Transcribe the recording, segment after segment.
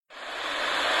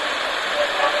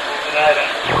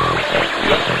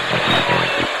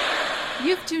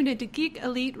You've tuned into Geek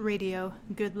Elite Radio.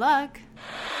 Good luck.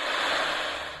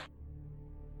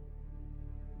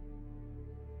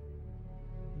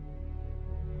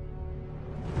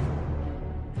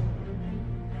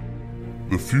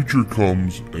 The future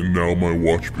comes, and now my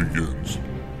watch begins.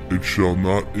 It shall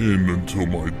not end until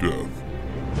my death.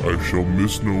 I shall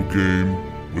miss no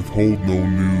game, withhold no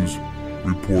news,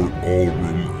 report all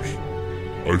rumors.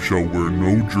 I shall wear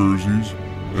no jerseys,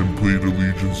 and plead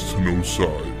allegiance to no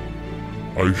side.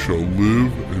 I shall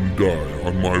live and die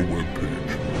on my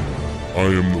webpage. I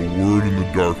am the word in the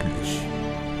darkness.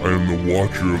 I am the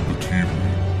watcher of the TV.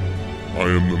 I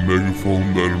am the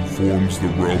megaphone that informs the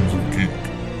realms of geek.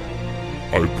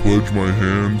 I pledge my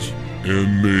hands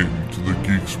and name to the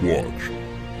Geeks Watch,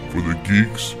 for the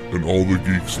geeks and all the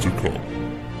geeks to come.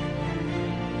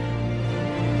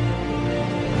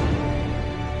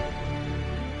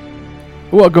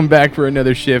 Welcome back for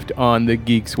another shift on the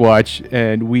Geeks Watch,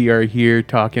 and we are here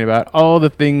talking about all the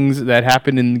things that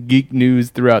happened in geek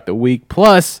news throughout the week,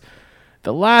 plus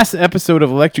the last episode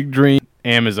of Electric Dream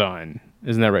Amazon.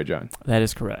 Isn't that right, John? That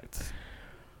is correct.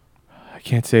 I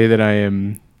can't say that I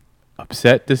am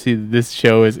upset to see this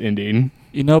show is ending.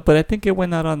 You know, but I think it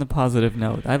went out on a positive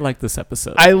note. I like this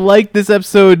episode. I like this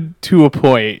episode to a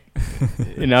point,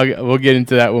 and we'll get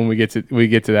into that when we get to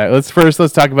that.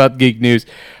 Let's talk about geek news.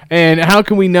 And how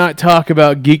can we not talk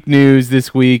about geek news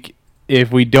this week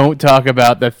if we don't talk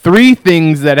about the three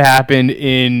things that happened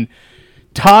in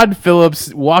Todd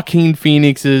Phillips, Joaquin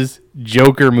Phoenix's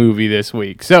Joker movie this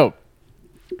week? So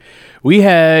we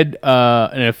had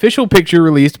an official picture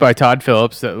released by Todd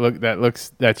Phillips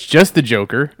that's just the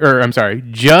Joker,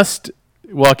 just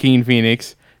Joaquin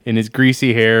Phoenix in his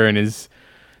greasy hair and his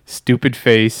stupid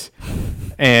face.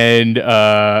 And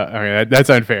that's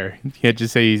unfair. You can't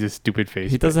just say he's a stupid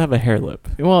face. He doesn't have a hair lip.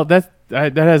 Well, that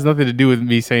has nothing to do with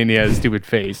me saying he has a stupid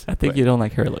face. I think you don't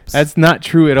like hair lips. That's not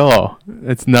true at all.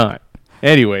 It's not.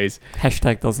 Anyways.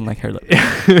 Hashtag doesn't like hair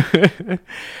lips.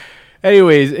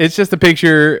 Anyways, it's just a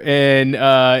picture, and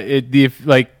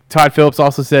Todd Phillips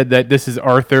also said that this is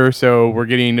Arthur, so we're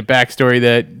getting the backstory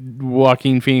that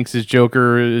Joaquin Phoenix's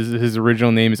Joker, his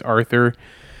original name is Arthur.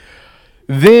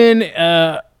 Then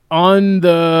this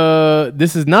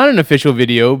is not an official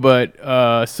video,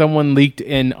 but someone leaked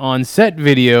an on-set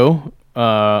video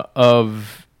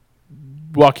of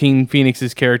Joaquin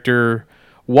Phoenix's character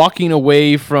walking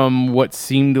away from what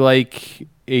seemed like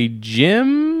a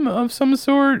gym of some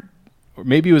sort. Or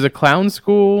maybe it was a clown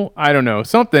school. I don't know.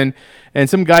 Something. And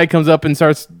some guy comes up and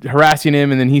starts harassing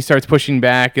him, and then he starts pushing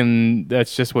back, and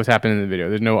that's just what's happening in the video.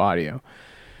 There's no audio.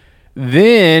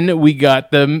 Then we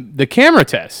got the camera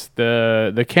test,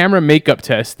 the camera makeup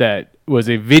test that was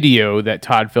a video that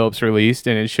Todd Phillips released,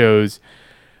 and it shows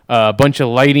a bunch of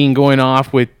lighting going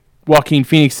off with Joaquin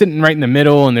Phoenix sitting right in the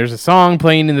middle, and there's a song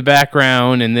playing in the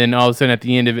background, and then all of a sudden at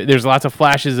the end of it, there's lots of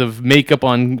flashes of makeup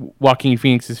on Joaquin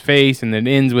Phoenix's face, and then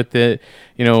it ends with the,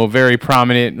 very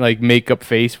prominent makeup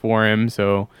face for him.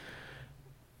 So,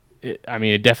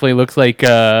 it definitely looks like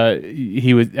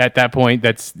he was at that point.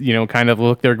 That's kind of the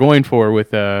look they're going for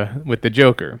with the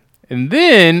Joker. And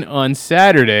then on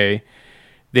Saturday,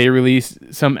 they released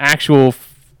some actual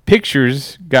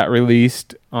pictures got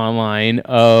released online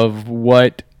of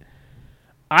what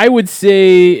I would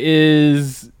say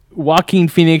is Joaquin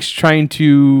Phoenix trying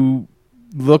to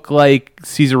look like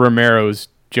Cesar Romero's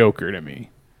Joker to me.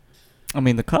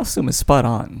 The costume is spot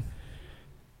on.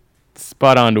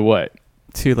 Spot on to what?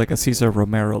 To like a Cesar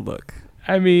Romero look.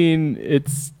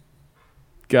 It's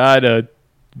got a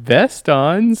vest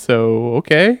on, so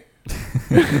okay.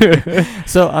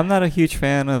 So I'm not a huge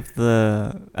fan of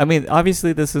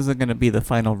obviously this isn't going to be the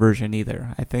final version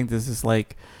either. I think this is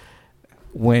like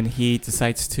when he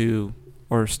decides to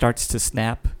or starts to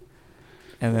snap,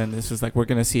 and then this is like we're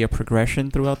going to see a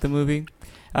progression throughout the movie.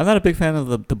 I'm not a big fan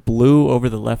of the blue over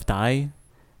the left eye.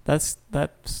 That's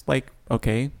like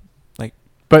okay.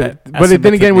 But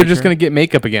then again, we're just going to get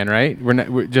makeup again, right?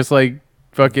 We're just like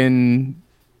fucking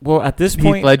at this Heath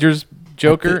point Ledger's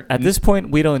Joker. At this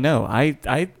point, we don't know.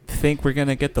 I think we're going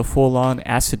to get the full-on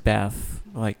acid bath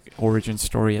origin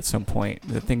story at some point.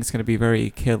 The thing's going to be very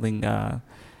killing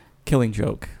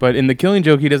joke. But in the Killing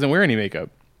Joke, he doesn't wear any makeup.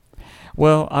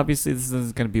 Well, obviously this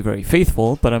isn't going to be very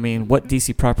faithful, but what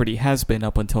DC property has been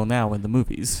up until now in the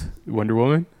movies? Wonder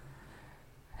Woman?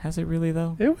 Has it really,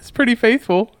 though? It was pretty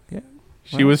faithful. Yeah.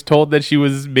 She was told that she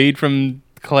was made from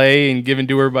clay and given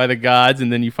to her by the gods,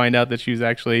 and then you find out that she was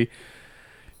actually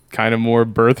kind of more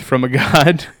birthed from a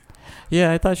god.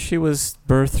 Yeah, I thought she was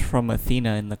birthed from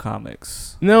Athena in the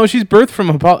comics. No, she's birthed from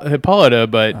Hippolyta,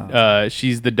 but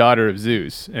she's the daughter of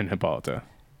Zeus and Hippolyta.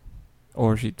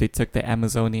 or they took the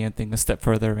Amazonian thing a step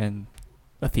further, and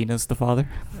Athena's the father.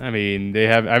 I mean, I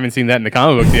haven't seen that in the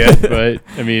comic books yet, but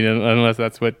I mean, unless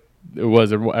that's what it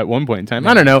was at one point in time.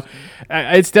 I don't know.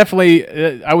 It's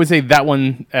definitely, I would say that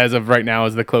one, as of right now,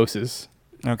 is the closest.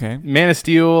 Okay. Man of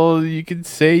Steel, you could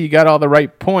say you got all the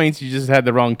right points, you just had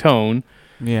the wrong tone.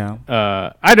 Yeah.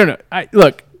 I don't know.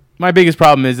 Look, my biggest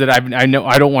problem is that I know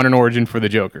I don't want an origin for the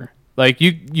Joker. Like,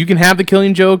 you can have the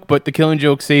Killing Joke, but the Killing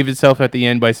Joke saved itself at the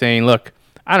end by saying, look,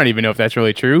 I don't even know if that's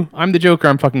really true. I'm the Joker.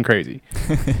 I'm fucking crazy.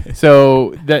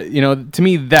 So that, to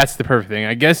me, that's the perfect thing.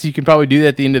 I guess you can probably do that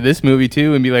at the end of this movie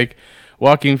too, and be like,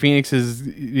 Joaquin Phoenix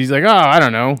he's like, oh, I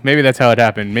don't know. Maybe that's how it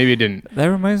happened. Maybe it didn't. That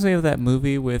reminds me of that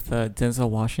movie with Denzel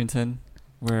Washington,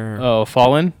 where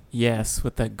Fallen. Yes,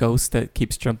 with that ghost that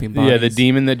keeps jumping bodies. Yeah, the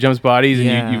demon that jumps bodies,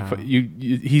 and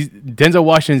he's Denzel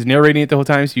Washington's narrating it the whole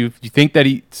time. So you think that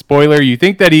you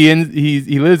think that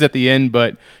he lives at the end,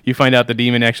 but you find out the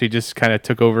demon actually just kind of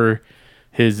took over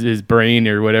his brain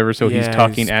or whatever. So he's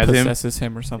talking as him, possesses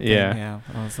him or something. Yeah.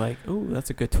 I was like, ooh, that's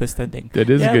a good twist ending. That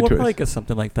is a good twist. We'll probably get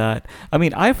something like that. I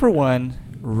mean, I for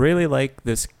one really like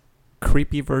this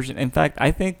creepy version. In fact,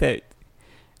 I think that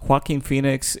Joaquin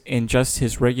Phoenix in just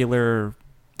his regular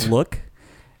look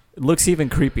looks even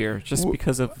creepier, just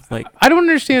because of like. I don't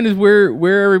understand is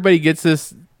where everybody gets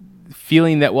this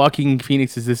feeling that Joaquin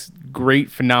Phoenix is this great,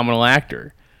 phenomenal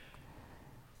actor.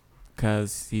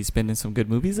 Because he's been in some good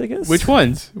movies, I guess. Which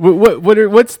ones?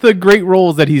 What's the great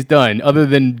roles that he's done other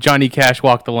than Johnny Cash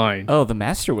Walk the Line? Oh, The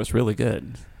Master was really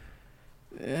good.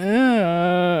 All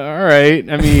right.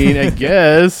 I mean, I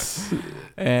guess.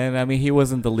 And I mean, he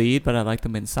wasn't the lead, but I liked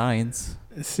him in Signs.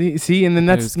 See, and then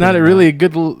that's not really a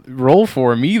good role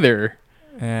for him either.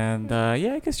 And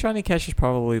I guess Johnny Cash is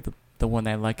probably the one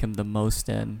I like him the most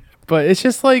in. But it's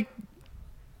just like,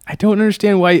 I don't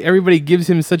understand why everybody gives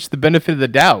him such the benefit of the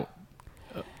doubt.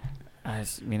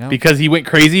 Because he went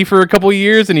crazy for a couple of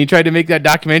years and he tried to make that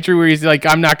documentary where he's like,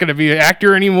 I'm not going to be an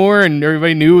actor anymore, and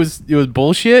everybody knew it was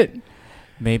bullshit.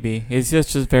 Maybe it's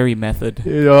just very method.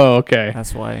 Oh, okay.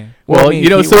 That's why. Well, I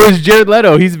mean, so is Jared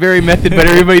Leto. He's very method, but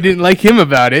everybody didn't like him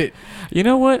about it. You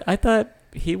know what? I thought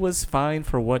he was fine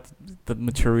for what the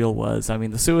material was. I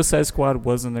mean, the Suicide Squad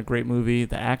wasn't a great movie.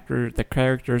 The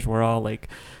characters were all like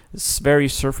very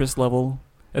surface level,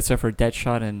 except for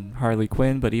Deadshot and Harley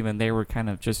Quinn. But even they were kind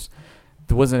of just.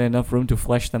 There wasn't enough room to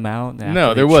flesh them out.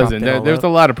 No, there wasn't. There's a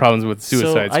lot of problems with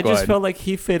Suicide Squad. I just felt like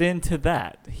he fit into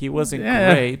that. He wasn't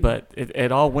great, but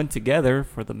it all went together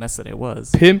for the mess that it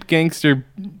was. Pimp Gangster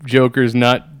Joker's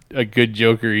not a good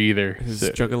Joker either. His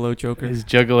Juggalo Joker? His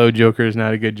Juggalo Joker is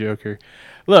not a good Joker.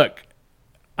 Look,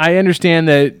 I understand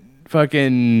that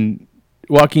fucking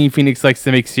Joaquin Phoenix likes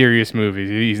to make serious movies.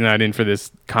 He's not in for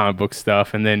this comic book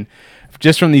stuff. And then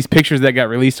just from these pictures that got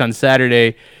released on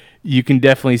Saturday, you can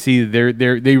definitely see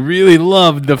they really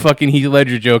loved the fucking Heath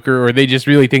Ledger Joker, or they just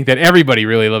really think that everybody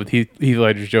really loved Heath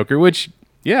Ledger's Joker, which,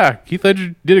 yeah, Heath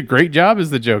Ledger did a great job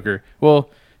as the Joker. Well,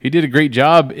 he did a great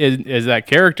job as that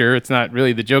character. It's not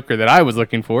really the Joker that I was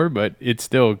looking for, but it's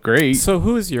still great. So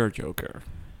who is your Joker?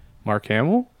 Mark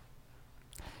Hamill?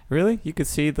 Really? You could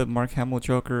see the Mark Hamill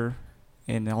Joker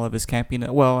in all of his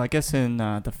campiness. Well, I guess in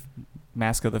the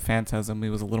Mask of the Phantasm, he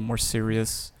was a little more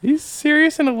serious. He's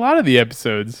serious in a lot of the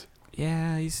episodes.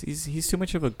 Yeah, he's too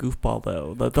much of a goofball,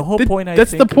 though. The whole point,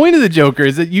 that's the point of the Joker,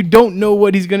 is that you don't know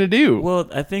what he's going to do. Well,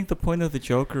 I think the point of the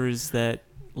Joker is that,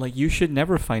 like, you should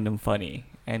never find him funny,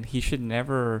 and he should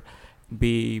never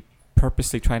be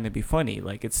purposely trying to be funny.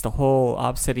 Like, it's the whole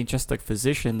offsetting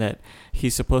juxtaposition that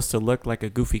he's supposed to look like a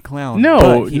goofy clown.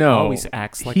 No, but he always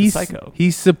acts like a psycho.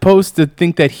 He's supposed to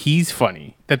think that he's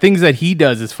funny. The things that he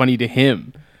does is funny to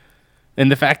him.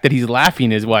 And the fact that he's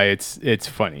laughing is why it's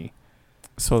funny.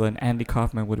 So then Andy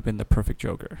Kaufman would have been the perfect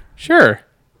Joker. Sure.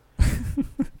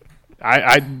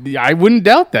 I wouldn't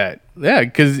doubt that. Yeah,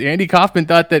 because Andy Kaufman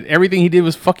thought that everything he did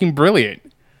was fucking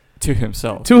brilliant. To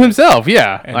himself.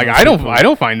 Yeah. And like, I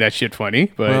don't find that shit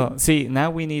funny. But well, see, now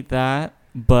we need that,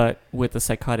 but with a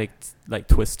psychotic like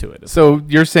twist to it. So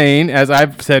you're saying, as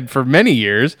I've said for many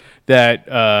years, that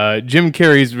Jim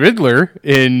Carrey's Riddler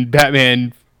in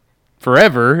Batman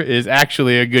Forever is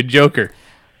actually a good Joker.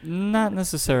 Not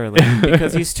necessarily,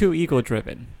 because he's too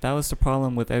ego-driven. That was the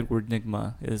problem with Edward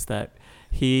Nygma, is that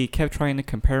he kept trying to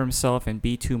compare himself and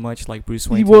be too much like Bruce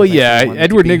Wayne. Well, yeah,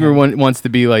 Edward Nygma wants to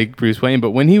be like Bruce Wayne, but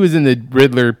when he was in the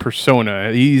Riddler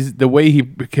persona, the way he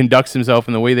conducts himself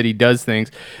and the way that he does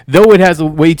things, though it has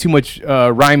way too much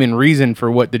rhyme and reason for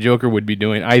what the Joker would be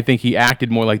doing, I think he acted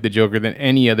more like the Joker than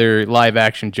any other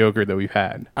live-action Joker that we've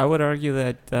had. I would argue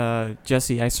that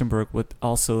Jesse Eisenberg would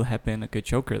also have been a good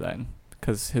Joker then,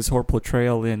 because his whole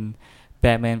portrayal in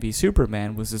Batman v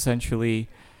Superman was essentially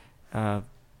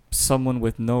someone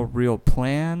with no real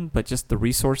plan, but just the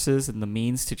resources and the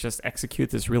means to just execute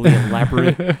this really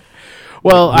elaborate.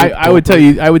 Well, I would tell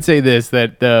you, I would say this,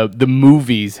 that the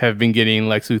movies have been getting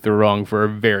Lex Luthor wrong for a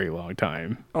very long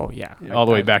time. Oh yeah, All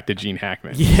the way back to Gene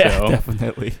Hackman. Yeah, so,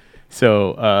 definitely.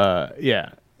 So,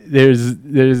 yeah. There's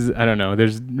I don't know.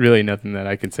 There's really nothing that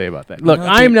I can say about that. Look, No,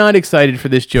 I'm not excited for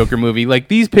this Joker movie. Like,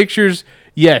 these pictures,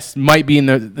 yes, might be in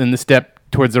the step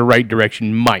towards the right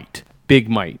direction. Big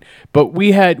might. But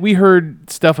we heard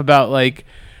stuff about, like,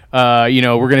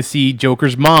 we're gonna see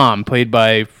Joker's mom, played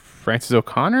by Frances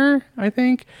O'Connor, I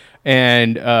think,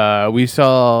 and we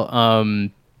saw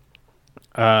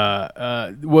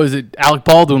was it Alec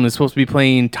Baldwin was supposed to be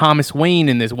playing Thomas Wayne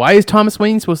in this. Why is Thomas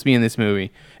Wayne supposed to be in this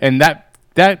movie? And that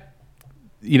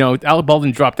Alec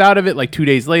Baldwin dropped out of it like 2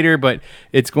 days later, but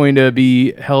it's going to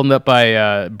be held up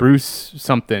by Bruce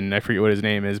something. I forget what his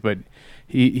name is, but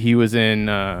he was in.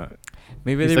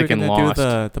 Maybe he's they were like in gonna do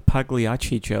Lost. the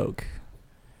Pagliacci joke,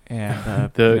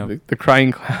 and the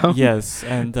crying clown. yes,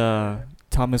 and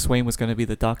Thomas Wayne was gonna be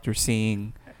the doctor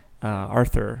seeing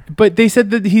Arthur. But they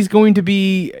said that he's going to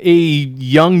be a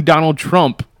young Donald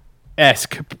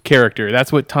Trump-esque character.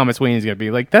 That's what Thomas Wayne is going to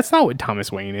be. Like, that's not what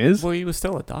Thomas Wayne is. Well, he was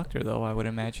still a doctor, though, I would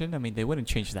imagine. I mean, they wouldn't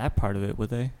change that part of it, would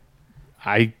they?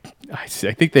 I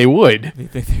think they would.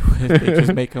 They would. They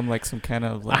just make him like some kind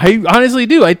of. Like, I honestly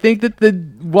do. I think that the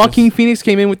Joaquin Phoenix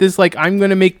came in with this, like, I'm going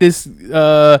to make this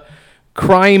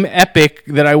crime epic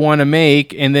that I want to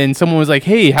make, and then someone was like,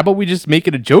 hey, how about we just make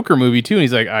it a Joker movie too? And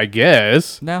he's like, I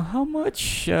guess. Now, how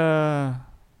much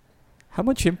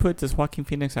input does Joaquin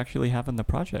Phoenix actually have in the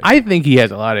project? I think he has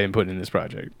a lot of input in this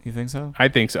project. You think so? I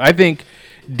think so. I think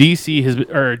DC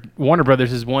or Warner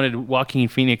Brothers has wanted Joaquin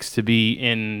Phoenix to be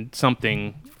in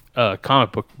something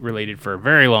comic book related for a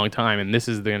very long time, and this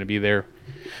is going to be their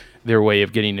way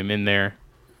of getting him in there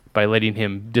by letting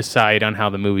him decide on how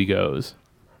the movie goes.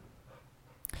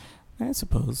 I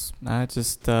suppose. I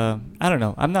just I don't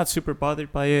know. I'm not super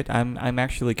bothered by it. I'm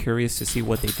actually curious to see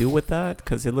what they do with that,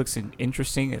 because it looks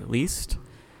interesting at least.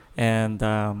 And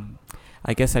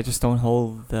I guess I just don't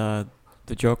hold the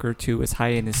Joker to as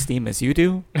high in esteem as you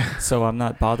do, so I'm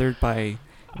not bothered by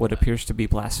what appears to be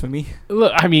blasphemy.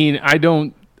 Look, I mean,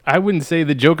 I wouldn't say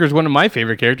the Joker's one of my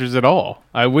favorite characters at all.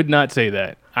 I would not say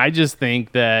that. I just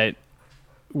think that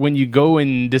when you go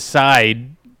and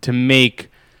decide to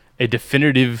make a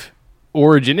definitive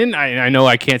origin, and I know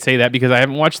I can't say that because I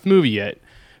haven't watched the movie yet,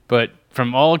 but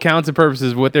from all accounts and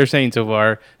purposes, what they're saying so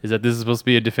far is that this is supposed to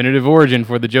be a definitive origin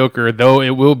for the Joker, though it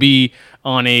will be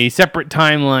on a separate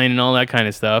timeline and all that kind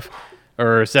of stuff,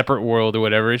 or a separate world or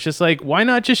whatever. It's just like, why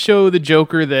not just show the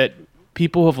Joker that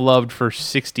people have loved for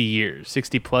 60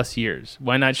 plus years?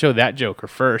 Why not show that Joker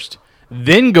first,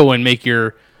 then go and make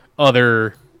your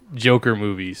other Joker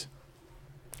movies?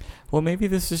 Well, maybe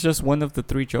this is just one of the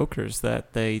 3 Jokers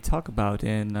that they talk about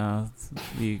in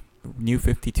the New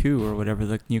 52 or whatever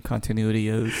the new continuity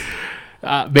is.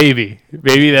 Maybe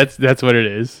that's what it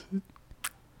is.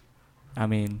 I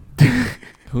mean,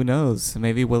 who knows?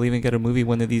 Maybe we'll even get a movie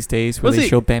one of these days where We'll they see.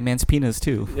 show Batman's penis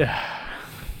too.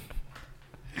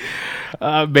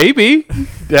 Maybe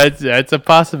that's a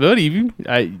possibility.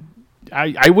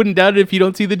 I wouldn't doubt it if you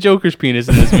don't see the Joker's penis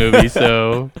in this movie.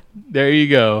 So there you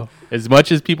go. As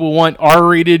much as people want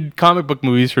R-rated comic book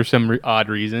movies for some odd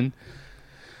reason,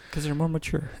 Because they're more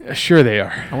mature. sure they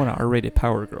are. I want an R-rated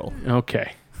Power Girl.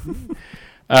 Okay.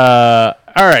 All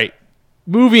right.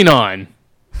 Moving on.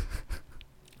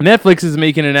 Netflix is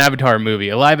making an Avatar movie,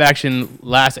 a live-action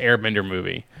Last Airbender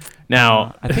movie.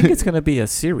 Now, I think it's going to be a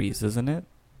series, isn't it?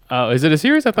 is it a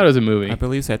series? I thought it was a movie. I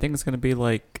believe so. I think it's going to be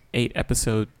like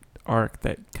 8-episode arc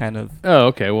that kind of... Oh,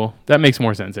 okay. Well, that makes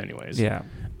more sense anyways. Yeah.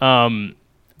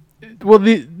 Well,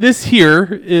 this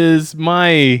here is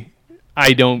my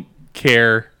I don't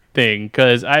care thing,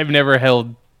 because I've never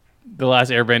held The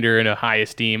Last Airbender in a high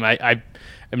esteem. I've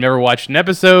never watched an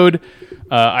episode.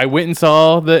 I went and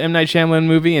saw the M. Night Shyamalan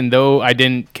movie, and though I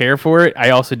didn't care for it,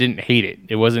 I also didn't hate it.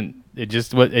 It wasn't. It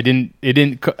just what it didn't. I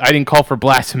didn't call for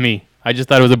blasphemy. I just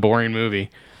thought it was a boring movie.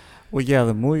 Well, yeah,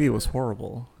 the movie was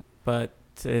horrible. But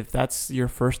if that's your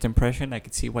first impression, I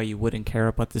could see why you wouldn't care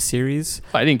about the series.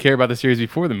 I didn't care about the series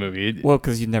before the movie. Well,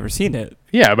 because you've never seen it.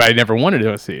 Yeah, but I never wanted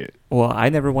to see it. Well, I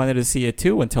never wanted to see it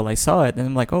too until I saw it, and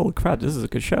I'm like, oh crap, this is a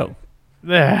good show.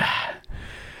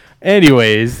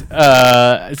 Anyways,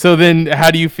 so then how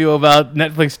do you feel about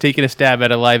Netflix taking a stab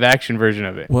at a live action version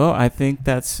of it? Well, I think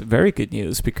that's very good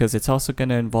news, because it's also going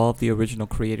to involve the original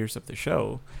creators of the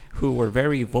show, who were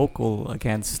very vocal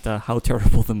against how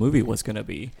terrible the movie was going to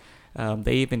be.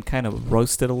 They even kind of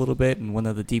roasted a little bit in one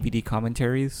of the DVD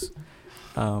commentaries.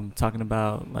 talking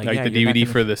about Like yeah, the you're not DVD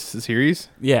gonna- for this series.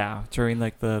 Yeah, during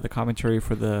like the commentary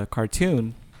for the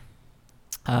cartoon,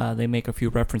 they make a few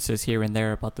references here and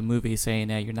there about the movie, saying,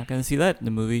 you're not going to see that in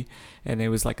the movie." And it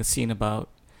was like a scene about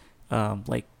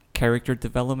like character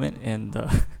development and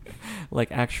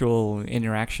like actual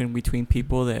interaction between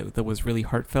people that was really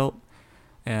heartfelt.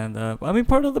 And I mean,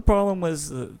 part of the problem was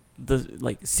the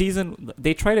like season.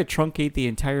 They try to truncate the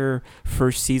entire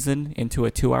first season into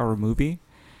a 2-hour movie,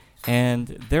 and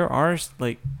there are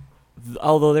like,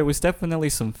 although there was definitely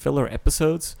some filler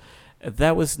episodes,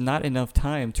 that was not enough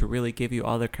time to really give you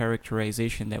all the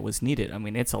characterization that was needed. I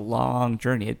mean, it's a long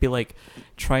journey. It'd be like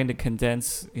trying to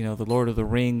condense, the Lord of the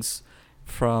Rings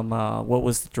from what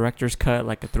was the director's cut,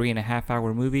 like a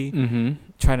 3.5-hour movie, Mm-hmm.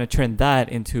 trying to turn that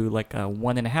into like a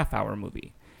 1.5-hour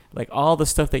movie. Like all the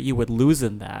stuff that you would lose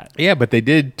in that. Yeah, but they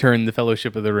did turn the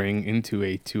Fellowship of the Ring into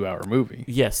a 2-hour movie.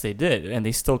 Yes, they did, and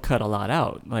they still cut a lot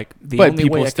out. Like But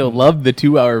people still loved the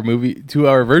 2-hour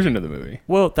version of the movie.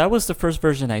 Well, that was the first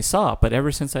version I saw, but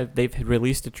ever since they've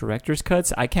released the director's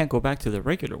cuts, I can't go back to the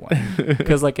regular one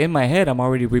because, like, in my head, I'm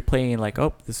already replaying like,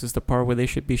 oh, this is the part where they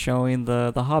should be showing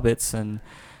the hobbits and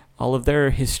all of their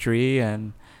history,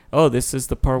 and oh, this is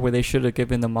the part where they should have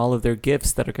given them all of their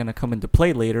gifts that are going to come into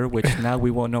play later, which now we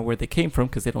won't know where they came from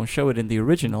because they don't show it in the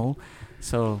original.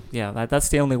 So yeah, that's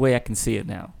the only way I can see it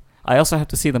now. I also have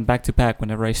to see them back to back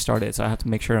whenever I start it, so I have to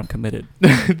make sure I'm committed.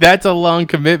 That's a long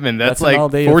commitment. That's an like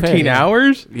all-day 14 affair, yeah.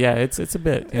 hours? Yeah, it's a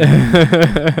bit.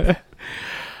 Yeah.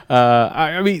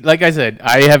 I mean, like I said,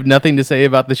 I have nothing to say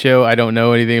about the show. I don't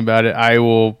know anything about it. I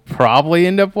will probably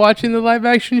end up watching the live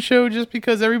action show just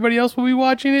because everybody else will be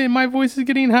watching it and my voice is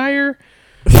getting higher.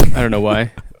 I don't know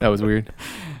why. That was weird.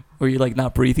 Were you like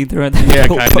not breathing through it? Yeah,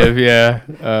 kind of. Yeah.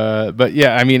 But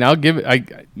yeah, I mean,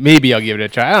 maybe I'll give it a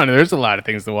try. I don't know. There's a lot of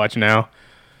things to watch now.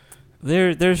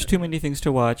 There's too many things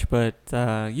to watch, but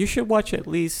you should watch at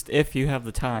least if you have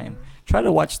the time. Try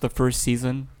to watch the first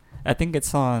season. I think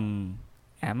it's on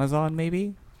Amazon,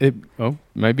 maybe. It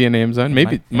might be on Amazon.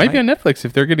 Maybe It might be on Netflix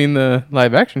if they're getting the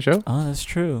live action show. Oh, that's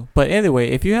true. But anyway,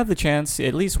 if you have the chance,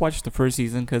 at least watch the first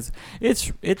season because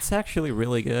it's actually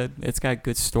really good. It's got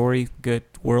good story, good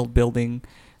world building.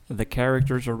 The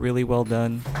characters are really well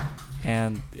done,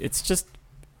 and it's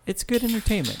good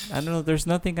entertainment. I don't know. There's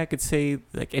nothing I could say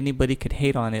like anybody could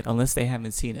hate on it unless they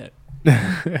haven't seen it.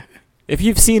 If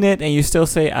you've seen it and you still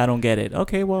say I don't get it,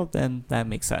 okay, well then that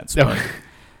makes sense. But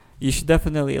you should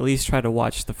definitely at least try to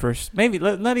watch the first, maybe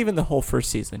not even the whole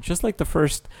first season, just like the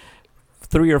first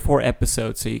 3 or 4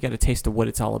 episodes, so you get a taste of what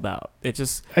it's all about.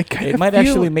 It might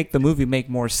actually make the movie make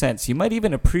more sense. You might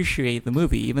even appreciate the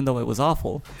movie, even though it was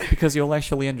awful, because you'll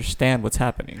actually understand what's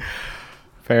happening.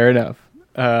 Fair enough.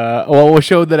 Well, a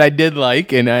show that I did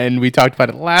like, and we talked about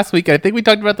it last week. I think we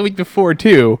talked about it the week before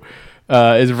too.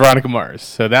 Is Veronica Mars.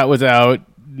 So that was out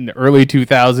in the early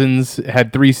 2000s. It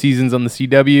had 3 seasons on the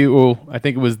CW. Well, I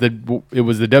think it was the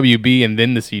WB and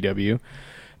then the CW.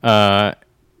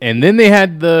 And then they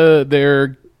had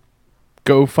their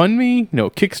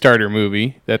Kickstarter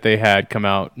movie that they had come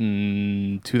out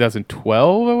in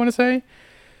 2012, I want to say.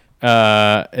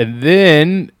 And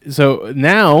then, so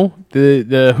now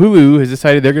the Hulu has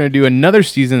decided they're going to do another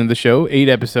season of the show, 8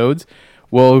 episodes.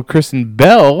 Well, Kristen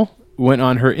Bell went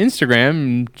on her Instagram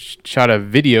and shot a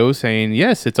video saying,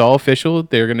 yes, it's all official.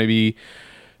 They're going to be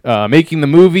making the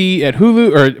movie at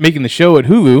Hulu, or making the show at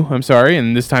Hulu, I'm sorry.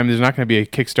 And this time there's not going to be a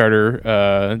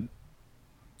Kickstarter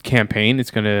campaign. It's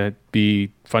going to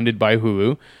be funded by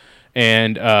Hulu.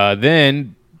 And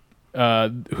then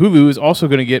Hulu is also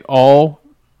going to get all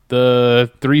the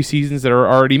 3 seasons that are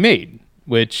already made,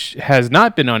 which has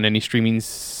not been on any streaming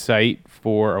site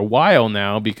for a while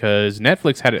now because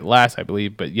Netflix had it last, I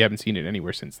believe, but you haven't seen it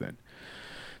anywhere since then.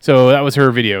 So that was her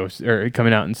video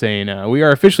coming out and saying, we are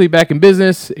officially back in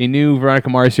business. A new Veronica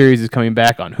Mars series is coming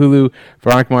back on Hulu.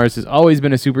 Veronica Mars has always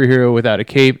been a superhero without a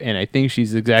cape, and I think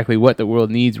she's exactly what the world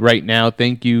needs right now.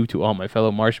 Thank you to all my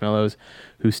fellow marshmallows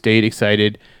who stayed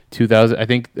excited. I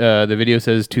think the video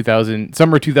says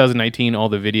summer 2019. All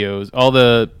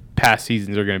the past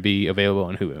seasons are going to be available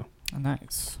on Hulu.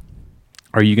 Nice.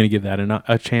 Are you going to give that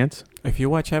a chance? If you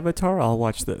watch Avatar, I'll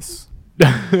watch this.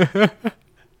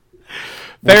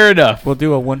 Fair enough. We'll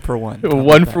do a 1-for-1.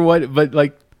 One for one, but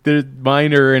like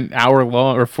mine are an hour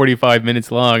long or 45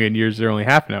 minutes long, and yours are only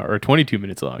half an hour or 22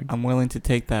 minutes long. I'm willing to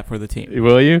take that for the team.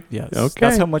 Will you? Yes. Okay.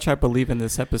 That's how much I believe in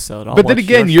this episode. But then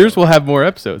again, yours will have more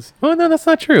episodes. Oh no, that's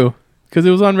not true. because it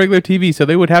was on regular TV, so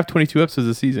they would have 22 episodes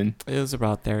a season. It was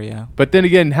about there, yeah. But then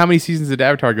again, how many seasons did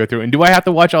Avatar go through? And do I have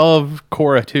to watch all of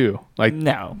Korra too? Like,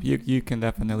 No, you can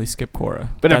definitely skip Korra.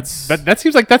 but that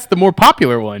seems like that's the more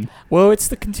popular one. Well, it's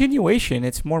the continuation.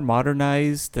 It's more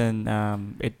modernized,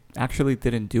 and it actually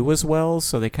didn't do as well,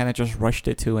 so they kind of just rushed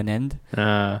it to an end.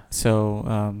 So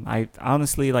I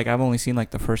honestly, like, I've only seen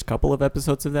like the first couple of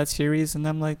episodes of that series, and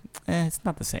I'm like, it's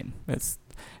not the same.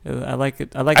 I like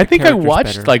it. I think I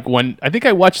watched I think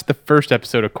I watched the first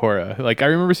episode of Korra. Like, I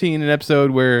remember seeing an episode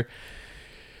where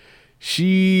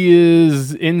she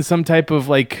is in some type of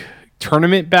like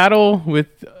tournament battle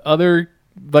with other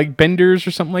like benders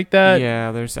or something like that.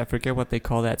 Yeah, I forget what they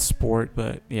call that sport,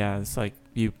 but yeah, it's like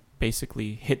you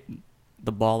basically hit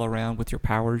the ball around with your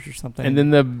powers or something. And then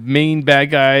the main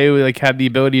bad guy like had the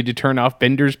ability to turn off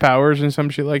Bender's powers and some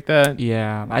shit like that.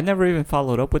 Yeah, I never even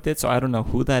followed up with it, so I don't know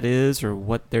who that is or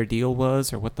what their deal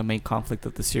was or what the main conflict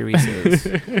of the series is.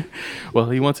 Well,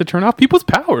 he wants to turn off people's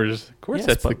powers. Of course,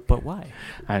 yes, but why?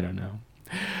 I don't know.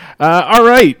 All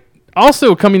right.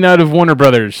 Also coming out of Warner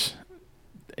Brothers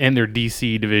and their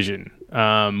DC division,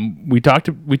 we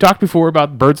talked before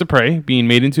about Birds of Prey being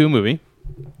made into a movie.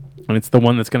 And it's the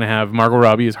one that's going to have Margot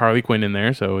Robbie as Harley Quinn in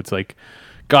there. So it's like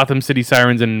Gotham City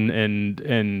Sirens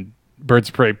and Birds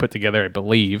of Prey put together, I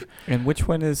believe. And which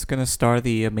one is going to star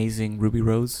the amazing Ruby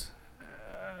Rose?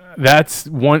 That's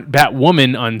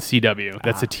Batwoman on CW.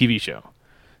 That's a TV show.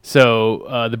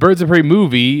 So the Birds of Prey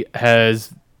movie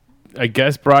has, I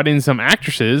guess, brought in some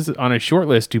actresses on a short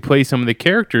list to play some of the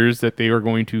characters that they are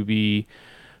going to be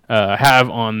have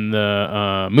on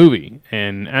the movie.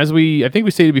 And as I think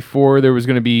we stated before, there was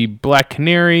going to be Black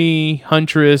Canary,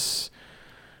 Huntress,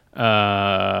 who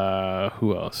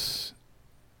else?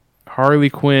 Harley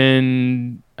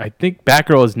Quinn. I think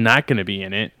Batgirl is not going to be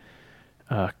in it.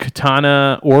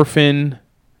 Katana, Orphan.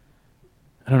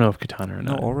 I don't know if Katana or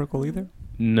not. No Oracle either?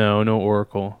 No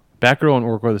Oracle. Batgirl and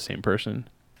Oracle are the same person.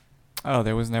 Oh,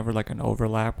 there was never like an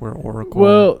overlap where Oracle...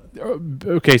 Well,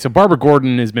 okay, so Barbara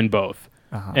Gordon has been both.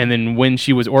 Uh-huh. And then when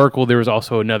she was Oracle, there was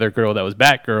also another girl that was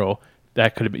Batgirl.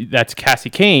 That's Cassie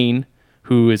Kane,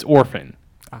 who is Orphan.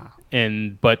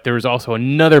 But there was also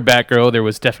another Batgirl. There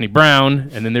was Stephanie Brown,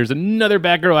 and then there's another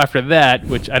Batgirl after that,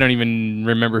 which I don't even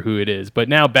remember who it is. But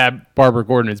now Barbara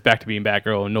Gordon is back to being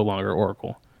Batgirl and no longer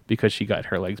Oracle because she got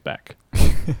her legs back,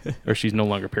 or she's no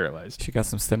longer paralyzed. She got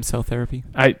some stem cell therapy.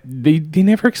 They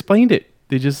never explained it.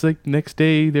 They just like next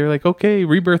day they're like, okay,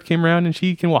 Rebirth came around and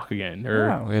she can walk again.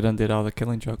 Or it undid all the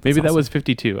Killing Joke. Maybe that was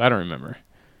 52. I don't remember.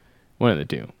 One of the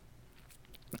two.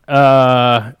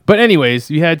 But anyways,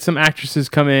 you had some actresses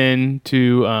come in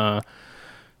to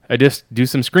I just do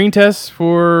some screen tests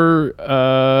for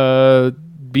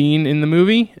being in the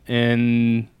movie,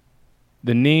 and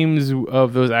the names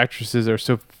of those actresses are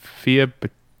Sophia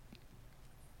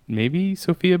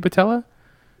Boutella,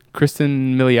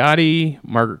 Kristen Milioti,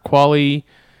 Margaret Qualley,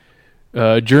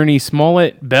 Journey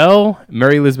Smollett Bell,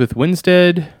 Mary Elizabeth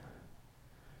Winstead,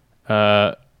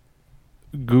 Gugu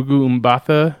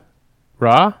Mbatha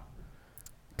Ra,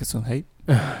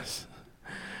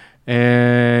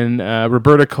 and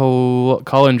Roberta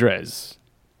Colindrez.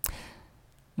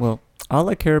 Well, all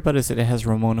I care about is that it has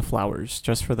Ramona Flowers.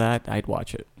 Just for that, I'd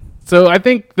watch it. So I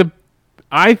think the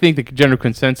general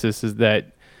consensus is that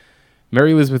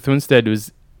Mary Elizabeth Winstead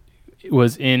was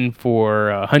in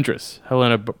for Huntress,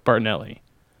 Helena Bartonelli.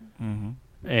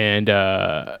 Mm-hmm. And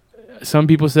some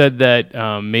people said that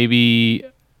maybe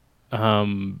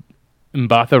Gugu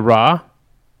Mbatha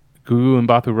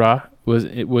Ra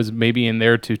was maybe in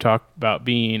there to talk about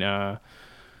being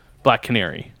Black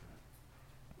Canary.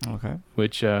 Okay.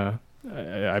 Which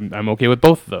I'm okay with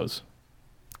both of those.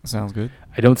 Sounds good.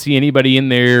 I don't see anybody in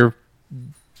there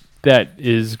that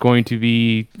is going to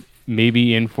be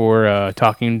maybe in for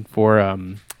talking for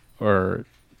or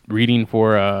reading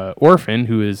for Orphan,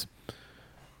 who is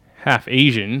half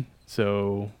Asian.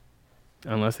 So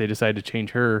unless they decide to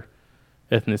change her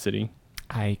ethnicity,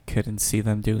 I couldn't see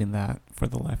them doing that for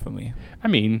the life of me. I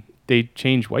mean, they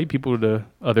change white people to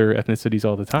other ethnicities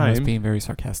all the time. I was being very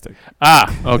sarcastic.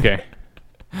 Okay.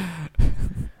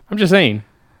 I'm just saying.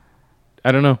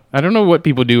 I don't know. I don't know what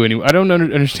people do anymore. I don't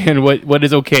understand what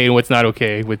is okay and what's not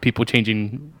okay with people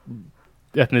changing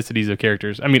ethnicities of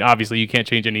characters. I mean, obviously, you can't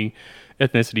change any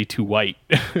ethnicity to white.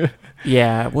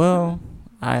 Yeah, well,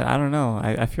 I don't know.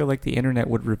 I feel like the internet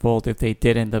would revolt if they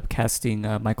did end up casting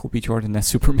Michael B. Jordan as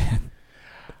Superman.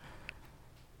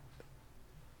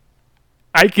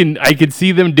 I can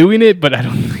see them doing it, but I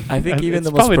don't think... I think even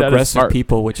the most progressive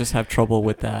people would just have trouble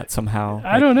with that somehow.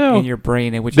 I don't know. In your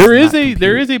brain, it would there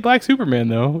is a Black Superman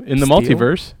though in the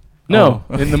multiverse. No,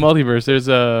 Oh. in the multiverse, there's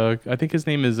I think his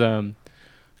name is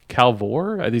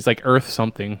Calvor. He's like Earth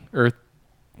something. Earth.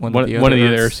 One of the other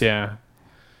Earths. Yeah.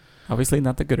 Obviously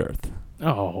not the good Earth.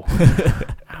 Oh.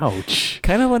 Ouch.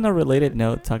 Kind of on a related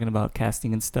note, talking about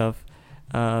casting and stuff,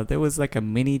 there was like a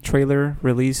mini trailer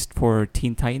released for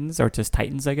Teen Titans, or just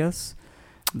Titans, I guess,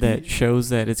 that shows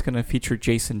that it's going to feature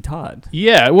Jason Todd.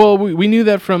 Yeah. Well, we knew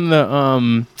that from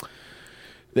the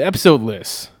episode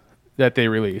list that they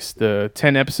released. The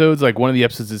 10 episodes, like one of the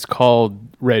episodes is called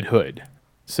Red Hood.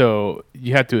 So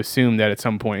you have to assume that at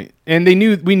some point, and we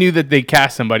knew that they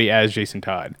cast somebody as Jason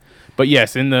Todd. But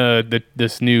yes, in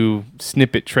this new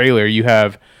snippet trailer, you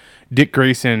have Dick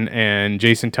Grayson and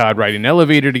Jason Todd riding an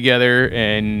elevator together,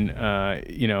 and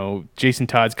Jason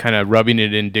Todd's kind of rubbing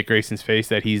it in Dick Grayson's face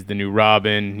that he's the new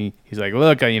Robin. He's like,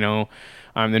 look,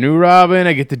 I'm the new Robin.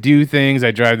 I get to do things.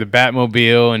 I drive the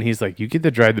Batmobile, and he's like, you get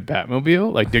to drive the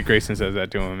Batmobile? Like Dick Grayson says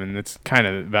that to him, and that's kind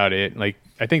of about it. Like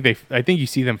I think you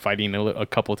see them fighting a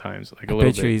couple times, like a little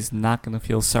bit. I bet you he's not gonna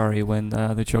feel sorry when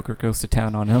the Joker goes to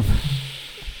town on him.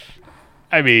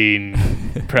 I mean,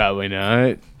 probably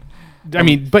not. I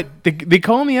mean, but they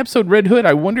call in the episode Red Hood.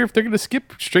 I wonder if they're gonna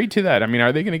skip straight to that. I mean,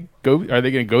 are they gonna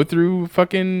go through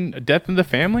fucking death in the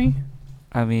family?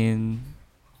 I mean,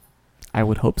 I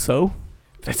would hope so.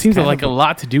 That seems like a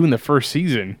lot to do in the first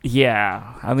season.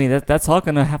 Yeah, I mean that's all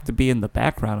gonna have to be in the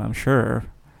background, I'm sure.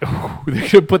 They're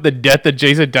gonna put the death of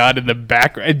Jason Todd in the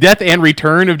background, death and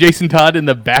return of Jason Todd in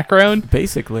the background.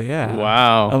 Basically, yeah.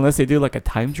 Wow. Unless they do like a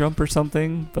time jump or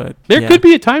something, but there could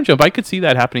be a time jump. I could see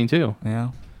that happening too. Yeah.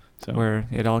 So. Where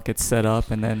it all gets set up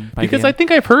and then because I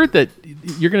think I've heard that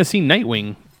you're gonna see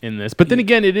Nightwing in this, but then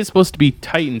again, it is supposed to be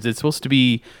Titans. It's supposed to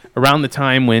be around the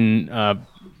time when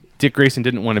Dick Grayson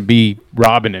didn't want to be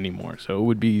Robin anymore. So it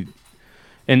would be,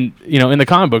 and in the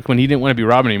comic book when he didn't want to be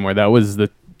Robin anymore, that was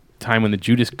the time when the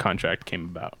Judas contract came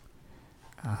about.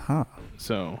 Uh-huh.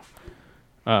 So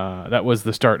that was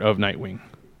the start of Nightwing.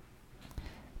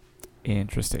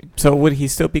 Interesting. So would he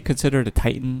still be considered a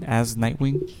Titan as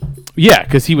Nightwing? Yeah,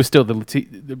 because he was still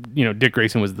Dick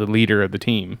Grayson was the leader of the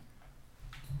team.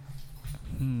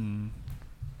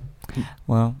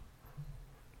 Well,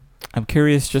 I'm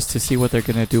curious just to see what they're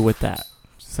gonna do with that.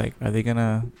 It's like, are they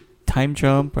gonna time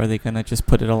jump? Are they gonna just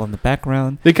put it all in the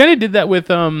background? They kind of did that with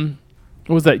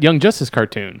what was that Young Justice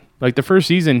cartoon? Like the first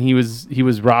season, he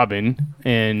was Robin,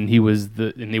 and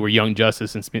and they were Young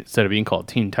Justice instead of being called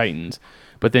Teen Titans.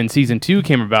 But then season 2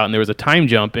 came about, and there was a time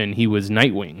jump, and he was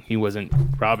Nightwing. He wasn't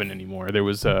Robin anymore. There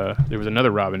was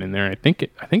another Robin in there. I think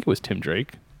it was Tim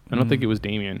Drake. I don't think it was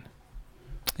Damian.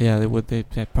 Yeah,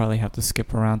 they'd probably have to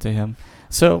skip around to him.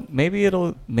 So maybe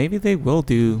they will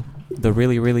do the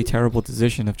really, really terrible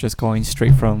decision of just going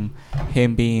straight from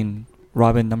him being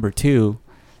Robin number 2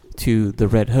 to the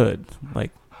Red Hood,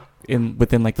 like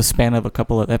within like the span of a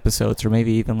couple of episodes, or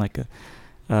maybe even like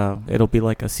it'll be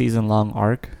like a season-long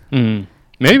arc.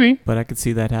 Maybe. But I could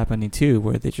see that happening too,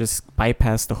 where they just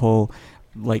bypass the whole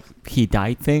like he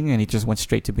died thing and he just went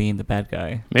straight to being the bad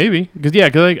guy. Maybe because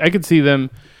I could see them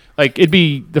like it'd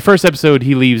be the first episode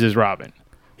he leaves as Robin,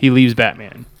 he leaves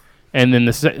Batman, and then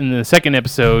in the second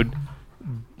episode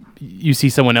you see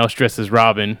someone else dressed as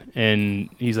Robin, and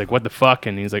he's like, "What the fuck?"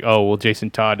 And he's like, "Oh, well, Jason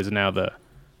Todd is now the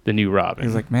new Robin."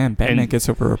 He's like, "Man, Batman gets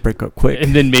over a breakup quick."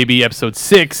 And then maybe episode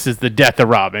 6 is the death of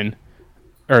Robin,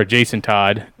 or Jason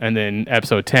Todd, and then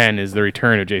episode 10 is the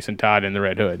return of Jason Todd in the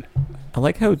Red Hood. I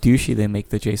like how douchey they make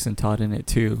the Jason Todd in it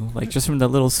too. Like just from the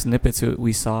little snippets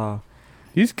we saw.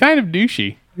 He's kind of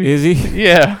douchey. Is he?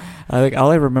 Yeah.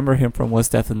 All I remember him from was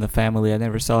Death in the Family. I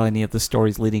never saw any of the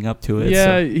stories leading up to it.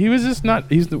 Yeah, so. he was just not.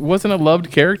 He wasn't a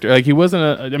loved character. Like he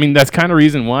wasn't. I mean, that's kind of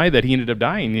reason why that he ended up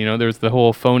dying. There's the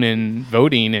whole phone-in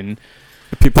voting, and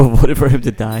people voted for him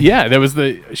to die. Yeah, there was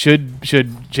the should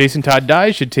Jason Todd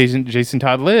die? Should Jason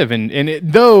Todd live? And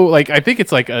though like I think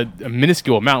it's like a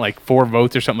minuscule amount, like 4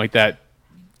 votes or something like that.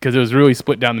 Because it was really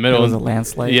split down the middle. It was a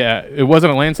landslide? Yeah, it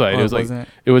wasn't a landslide. Oh,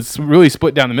 it was really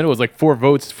split down the middle. It was like 4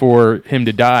 votes for him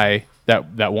to die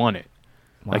that won it.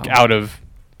 Wow. Like out of,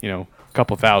 a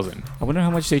couple thousand. I wonder how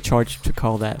much they charged to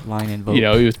call that line and vote.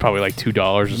 It was probably like $2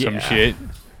 or some shit,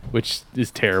 which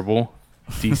is terrible.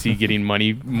 DC getting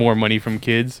more money from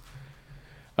kids.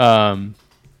 But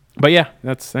yeah,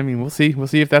 we'll see. We'll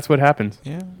see if that's what happens.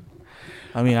 Yeah.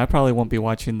 I probably won't be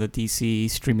watching the DC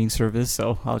streaming service,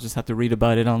 so I'll just have to read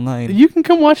about it online. You can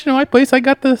come watch it at my place. I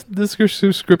got the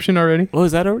subscription already. Oh,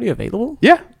 is that already available?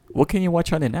 Yeah. What can you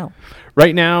watch on it now?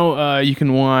 Right now, you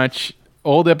can watch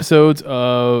old episodes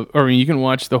of, or I mean, you can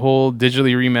watch the whole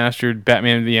digitally remastered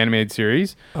Batman the Animated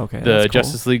Series. Okay. The that's cool.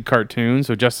 Justice League cartoon,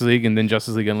 so Justice League and then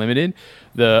Justice League Unlimited.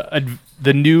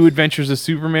 The New Adventures of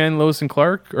Superman, Lois and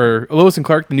Clark, or Lois and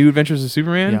Clark, The New Adventures of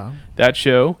Superman. Yeah. That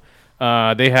show.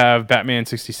 They have Batman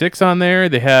 66 on there.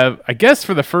 They have, I guess,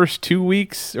 for the first 2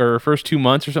 weeks or first 2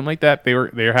 months or something like that,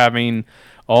 they're having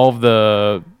all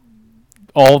the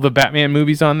Batman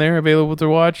movies on there available to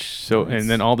watch. So Nice. and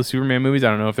then all the Superman movies. I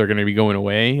don't know if they're going to be going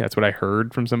away. That's what I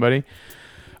heard from somebody.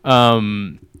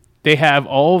 They have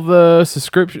all the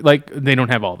subscription, like they don't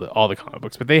have all the comic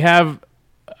books, but they have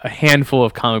a handful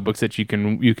of comic books that you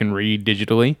can read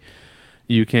digitally.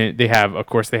 They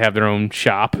have their own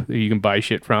shop that you can buy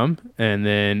shit from, and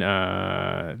then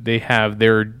they have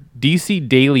their DC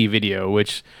Daily video,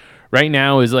 which right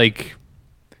now is like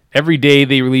every day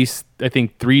they release, I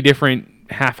think, 3 different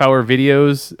half-hour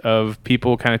videos of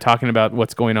people kind of talking about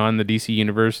what's going on in the DC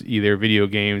universe, either video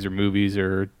games or movies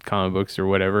or comic books or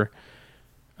whatever.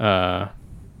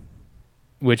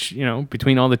 Which, you know,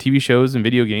 between all the TV shows and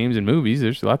video games and movies,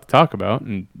 there's a lot to talk about,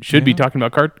 and should be Yeah. talking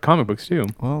about comic books too.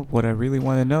 Well, what I really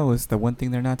want to know is the one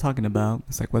thing they're not talking about.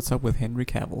 It's like, what's up with Henry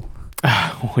Cavill?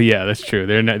 Well, yeah, that's true.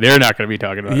 They're not going to be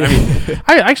talking about it.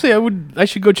 I mean, I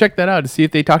should go check that out to see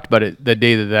if they talked about it the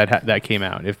day that came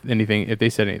out. If they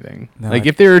said anything, No, like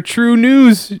if they're a true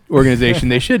news organization,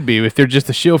 they should be. If they're just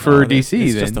a shill for No, DC,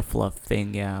 it's then just a fluff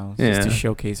thing, yeah. Just to Yeah.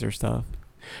 showcase their stuff.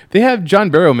 they have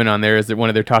John Barrowman on there as one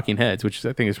of their talking heads, which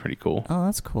I think is pretty cool. Oh,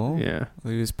 that's cool. Yeah,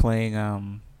 He was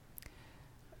playing.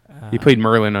 he played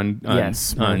Merlin on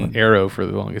yes, Merlin. on Arrow for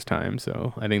the longest time,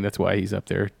 so I think that's why he's up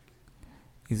there.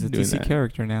 He's a doing DC that.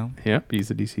 character now. Yep,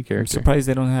 he's a DC I'm character. surprised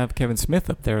they don't have Kevin Smith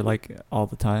up there like all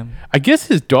the time I guess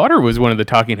his daughter was one of the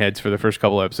talking heads for the first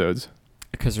couple episodes.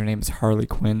 because her name is Harley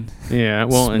Quinn. Yeah,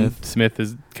 well, and Smith.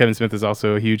 Kevin Smith is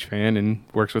also a huge fan and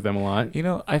works with them a lot. You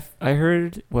know, I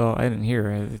heard. Well, I didn't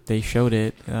hear. They showed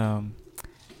it.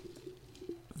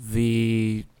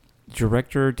 The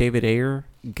director David Ayer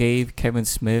gave Kevin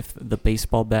Smith the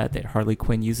baseball bat that Harley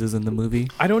Quinn uses in the movie.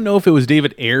 I don't know if it was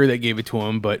David Ayer that gave it to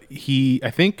him, but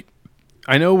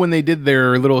I know when they did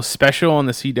their little special on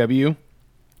the CW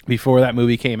before that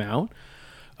movie came out,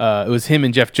 it was him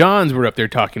and Jeff Johns were up there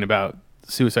talking about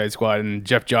Suicide Squad, and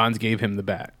Jeff Johns gave him the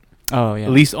bat, Oh yeah,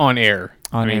 at least on air.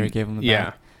 on I air mean, he gave him the yeah,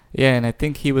 bat. Yeah, and I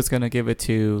think he was gonna give it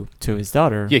to his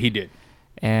daughter. yeah, he did.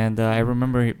 And I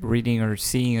remember reading or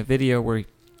seeing a video where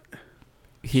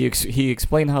he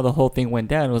explained how the whole thing went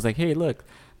down. It was like, hey, look,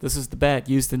 this is the bat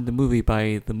used in the movie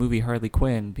by the movie Harley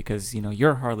Quinn because, you know,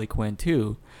 you're Harley Quinn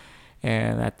too.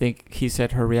 And I think he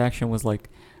said her reaction was like,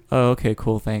 oh, okay,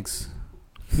 cool, thanks.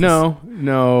 No.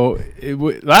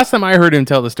 Last time I heard him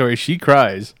tell the story, she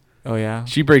cries. Oh, yeah?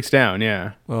 She breaks down,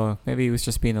 yeah. Well, maybe he was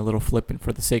just being a little flippant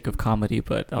for the sake of comedy,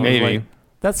 but I was Maybe. like,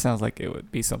 that sounds like it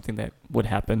would be something that would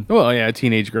happen. Well, yeah, a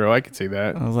teenage girl, I could see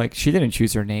that. I was like, she didn't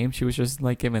choose her name. She was just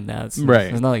like given that.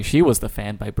 Right. It's not like she was the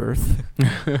fan by birth.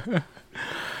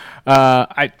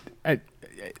 I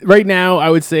right now I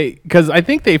would say, because I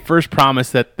think they first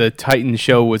promised that the Titan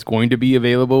show was going to be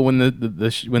available when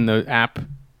when the app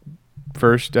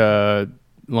first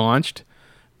launched,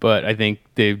 but I think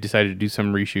they've decided to do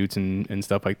some reshoots and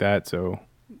stuff like that, so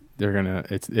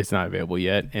it's not available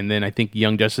yet. And then I think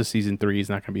Young Justice season 3 is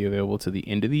not going to be available to the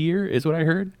end of the year, is what I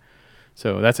heard.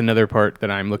 So that's another part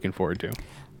that I'm looking forward to.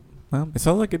 Well, it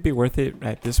sounds like it'd be worth it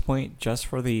at this point just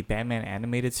for the Batman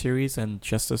animated series and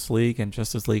Justice League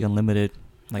Unlimited.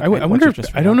 Like, I wonder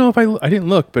if, I don't know if I didn't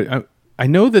look, but I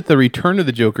know that the Return of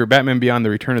the Joker, Batman Beyond the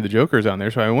Return of the Joker is on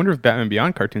there, so I wonder if Batman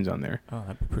Beyond cartoon's on there. Oh,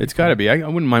 that'd be pretty It's got to cool. be. I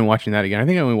wouldn't mind watching that again. I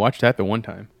think I only watched that the one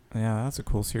time. Yeah, that's a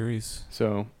cool series.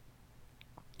 So,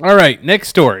 all right, next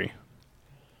story.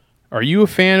 Are you a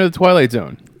fan of the Twilight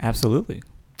Zone? Absolutely.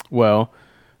 Well,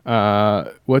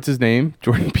 what's his name?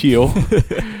 Jordan Peele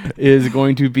is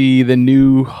going to be the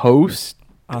new host.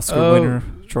 Oscar winner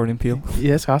Jordan Peele.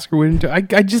 Yes, Oscar winner. I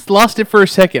just lost it for a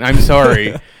second. I'm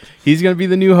sorry. He's going to be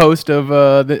the new host of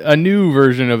a new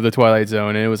version of the Twilight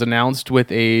Zone, and it was announced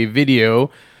with a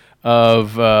video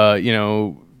of a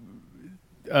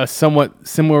somewhat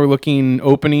similar looking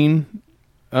opening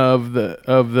of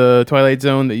the Twilight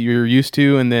Zone that you're used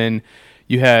to, and then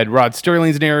you had Rod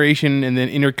Sterling's narration, and then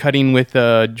intercutting with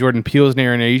Jordan Peele's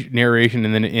narration,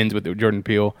 and then it ends with Jordan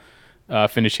Peele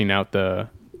finishing out the.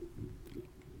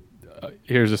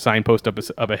 Here's a signpost up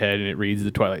ahead, and it reads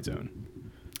The Twilight Zone.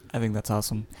 I think that's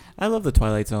awesome. I love the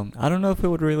Twilight Zone. I don't know if it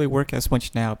would really work as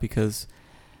much now because,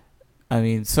 I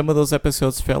mean, some of those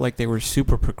episodes felt like they were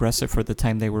super progressive for the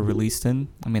time they were released in.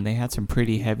 I mean, they had some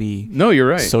pretty heavy No, you're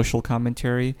right. social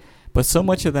commentary, but so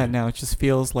much of that now it just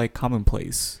feels like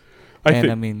commonplace.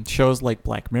 I mean, shows like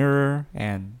Black Mirror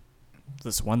and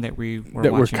this one that we're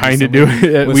kind of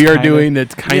doing. We are doing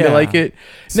that's kind of like it.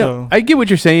 No, I get what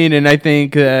you're saying, and I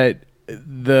think that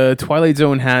the Twilight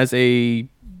Zone has a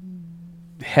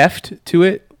heft to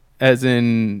it, as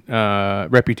in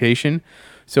reputation.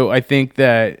 So I think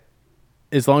that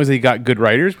as long as they got good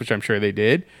writers, which I'm sure they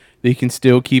did, they can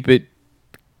still keep the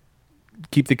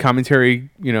commentary,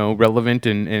 relevant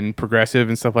and progressive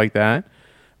and stuff like that.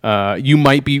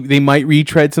 They might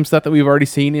retread some stuff that we've already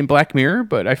seen in Black Mirror,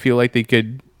 but I feel like they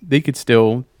could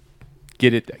still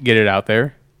get it out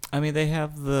there. I mean, they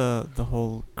have the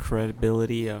whole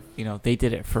credibility of, they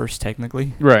did it first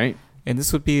technically. Right. And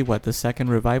this would be the second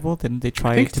revival? Didn't they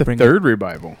try I think to it's the bring third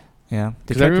revival. Yeah.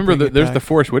 Because I remember there's the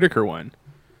Forrest Whitaker one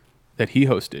that he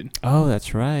hosted. Oh,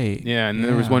 that's right. Yeah, and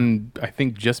there was one, I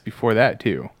think, just before that,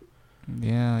 too.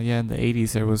 Yeah, in the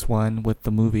 80s there was one with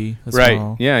the movie as right.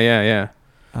 well. Yeah.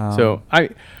 So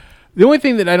the only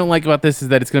thing that I don't like about this is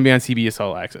that it's going to be on CBS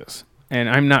All Access, and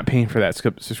I'm not paying for that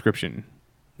subscription,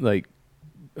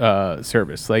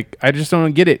 service. I just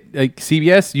don't get it.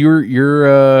 CBS,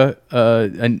 you're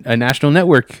a national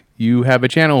network. You have a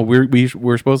channel.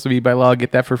 We're supposed to be by law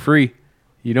get that for free.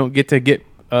 You don't get to get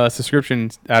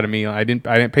subscriptions out of me. I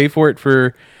didn't pay for it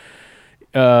for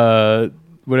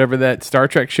whatever that Star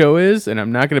Trek show is, and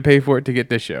I'm not going to pay for it to get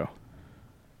this show.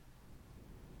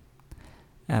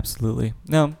 Absolutely.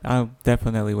 No, I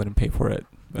definitely wouldn't pay for it.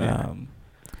 Yeah.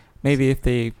 Maybe if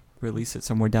they release it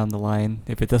somewhere down the line,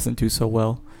 if it doesn't do so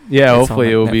well. Yeah,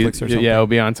 hopefully it will be. Yeah, it'll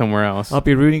be on somewhere else. I'll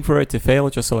be rooting for it to fail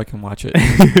just so I can watch it.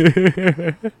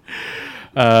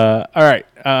 All right.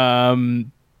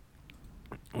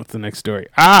 What's the next story?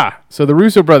 So the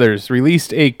Russo brothers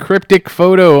released a cryptic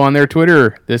photo on their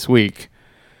Twitter this week.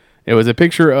 It was a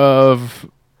picture of,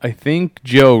 I think,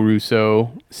 Joe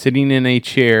Russo sitting in a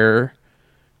chair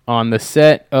on the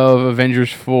set of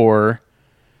Avengers 4,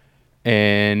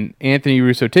 and Anthony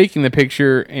Russo taking the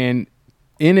picture, and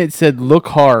in it said, "Look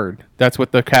hard." That's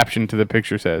what the caption to the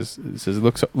picture says. It says,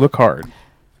 "Look hard."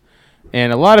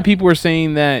 And a lot of people were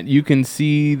saying that you can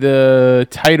see the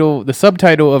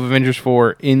subtitle of Avengers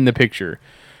 4 in the picture.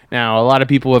 Now, a lot of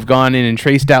people have gone in and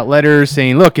traced out letters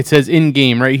saying, "Look, it says in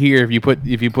game right here. If you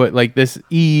put like this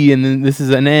E and then this is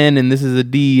an N and this is a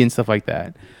D and stuff like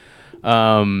that."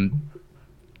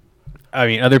 I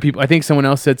mean, other people. I think someone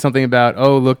else said something about,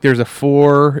 "Oh, look, there's a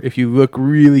 4. If you look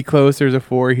really close, there's a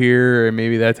 4 here, or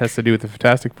maybe that has to do with the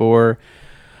Fantastic Four."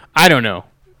 I don't know.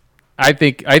 I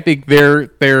think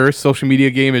their social media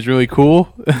game is really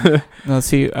cool. No,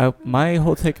 see, my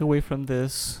whole takeaway from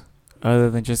this, other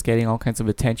than just getting all kinds of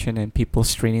attention and people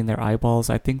straining their eyeballs,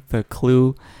 I think the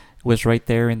clue was right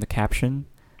there in the caption.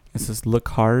 It says "Look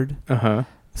hard."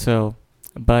 So,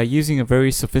 by using a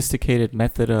very sophisticated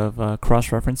method of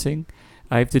cross-referencing,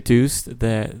 I've deduced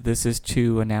that this is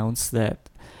to announce that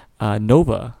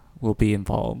Nova will be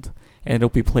involved, and it'll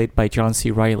be played by John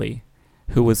C. Reilly,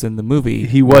 who was in the movie.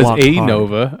 He was a Hard.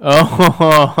 Nova.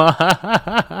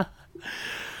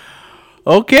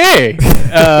 Oh, okay.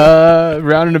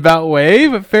 Roundabout way,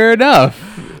 but fair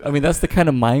enough. I mean, that's the kind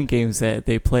of mind games that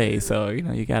they play. So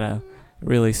you gotta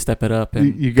really step it up.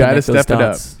 And you gotta step it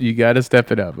up. You gotta step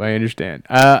it up. I understand.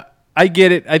 I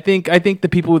get it. I think the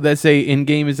people that say in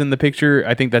game is in the picture,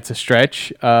 I think that's a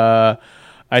stretch. I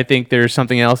think there's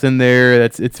something else in there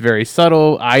it's very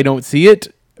subtle. I don't see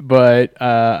it, but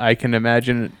I can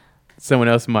imagine someone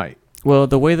else might. Well,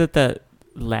 the way that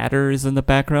ladder is in the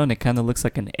background, it kind of looks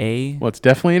like an A. Well, it's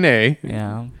definitely an A.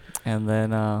 Yeah, and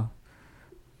then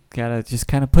gotta just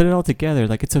kind of put it all together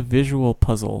like it's a visual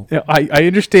puzzle. Yeah, I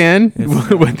understand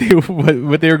what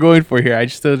they were going for here. I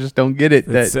still just don't get it.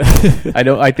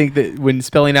 I think that when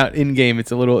spelling out in game,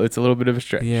 it's a little bit of a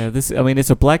stretch. Yeah, it's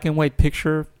a black and white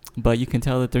picture, but you can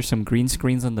tell that there's some green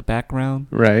screens on the background.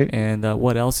 Right. And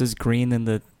what else is green in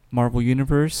the Marvel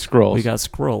Universe? Skrulls. We got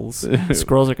Skrulls.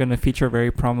 Skrulls are going to feature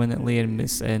very prominently in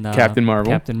Captain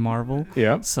Marvel. Captain Marvel.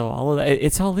 Yeah. So all of that,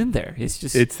 it's all in there.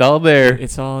 It's all there.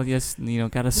 It's all just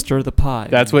got to stir the pot.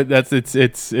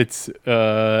 It's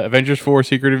Avengers 4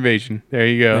 Secret Invasion. There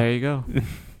you go. There you go.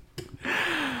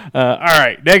 All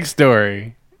right, next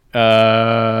story.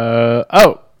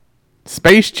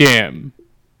 Space Jam.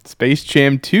 Space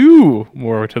Jam 2,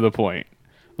 more to the point.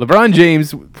 LeBron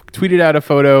James tweeted out a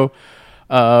photo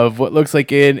of what looks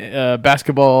like in a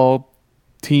basketball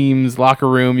team's locker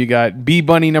room. You got B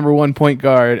Bunny, number 1 point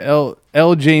guard,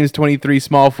 L James, 23,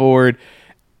 small forward,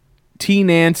 T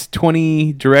Nance,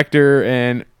 20, director,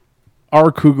 and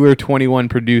R Kugler, 21,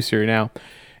 producer. Now,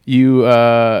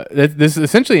 this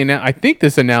essentially, I think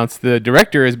this announced the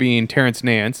director as being Terrence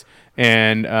Nance,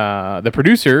 And the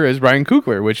producer is Ryan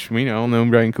Coogler, which we know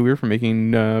Ryan Coogler from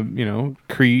making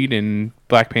Creed and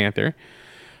Black Panther,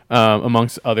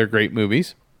 amongst other great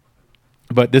movies.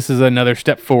 But this is another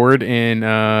step forward in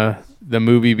the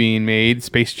movie being made,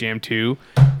 Space Jam 2,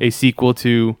 a sequel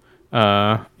to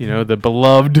the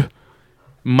beloved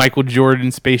Michael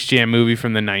Jordan Space Jam movie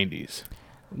from the 90s.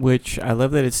 Which I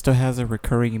love that it still has a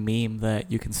recurring meme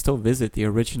that you can still visit the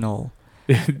original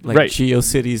Right.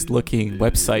 GeoCities looking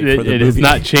website for the It movie. has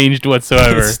not changed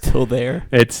whatsoever. It's still there.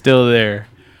 It's still there.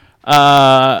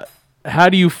 How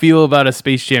do you feel about a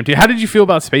Space Jam 2? How did you feel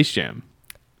about Space Jam?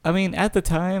 I mean, at the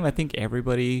time, I think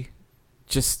everybody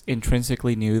just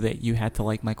intrinsically knew that you had to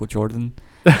like Michael Jordan.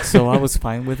 So I was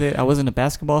fine with it. I wasn't a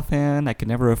basketball fan. I could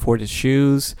never afford his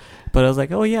shoes. But I was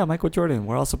like, oh, yeah, Michael Jordan.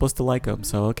 We're all supposed to like him.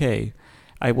 So, okay.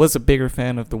 I was a bigger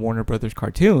fan of the Warner Brothers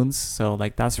cartoons. So,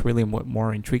 that's really what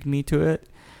more intrigued me to it.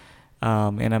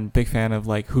 And I'm a big fan of,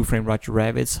 Who Framed Roger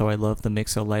Rabbit. So I love the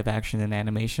mix of live action and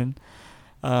animation.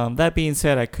 That being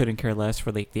said, I couldn't care less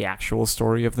for the actual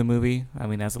story of the movie. I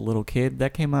mean, as a little kid,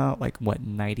 that came out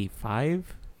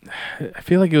 95? I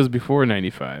feel like it was before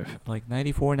 95.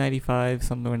 94, 95,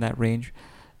 somewhere in that range.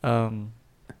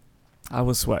 I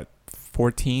was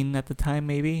 14 at the time,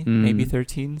 maybe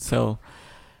 13. So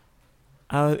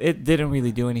it didn't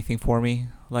really do anything for me.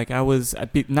 I was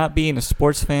not being a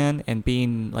sports fan and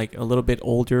being a little bit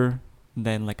older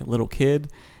than a little kid.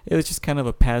 It was just kind of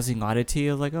a passing oddity.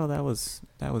 I was like, oh, that was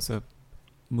a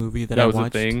movie that I watched. That was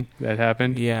a thing that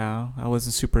happened? Yeah, I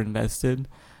wasn't super invested.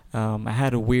 I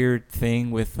had a weird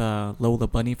thing with Lola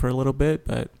Bunny for a little bit,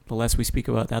 but the less we speak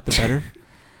about that, the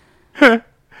better.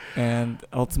 And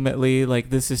ultimately,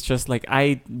 this is just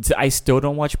I still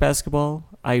don't watch basketball.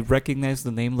 I recognize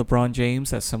the name LeBron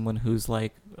James as someone who's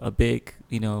a big,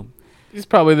 he's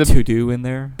probably the to-do in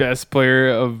there. Best player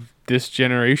of this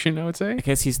generation, I would say. I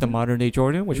guess he's the modern day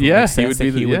Jordan, which yeah, would make sense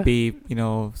he would be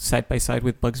side by side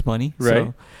with Bugs Bunny.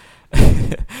 Right.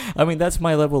 So, I mean, that's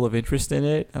my level of interest in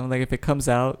it. I'm if it comes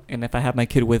out and if I have my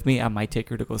kid with me, I might take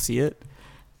her to go see it.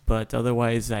 But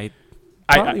otherwise, I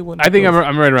think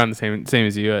I'm right around the same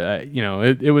as you.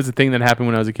 It was a thing that happened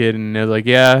when I was a kid, and it was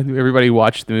everybody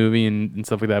watched the movie and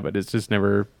stuff like that. But it's just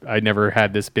I never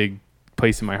had this big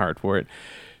place in my heart for it.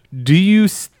 Do you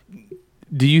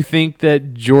think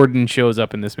that Jordan shows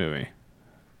up in this movie?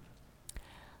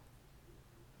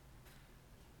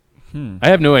 I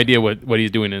have no idea what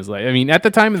he's doing in his life. I mean, at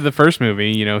the time of the first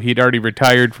movie, he'd already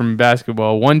retired from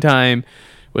basketball. One time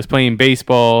was playing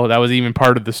baseball. That was even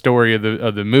part of the story of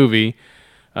the movie.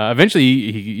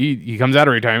 Eventually, he comes out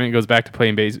of retirement and goes back to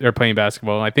playing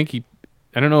basketball. I think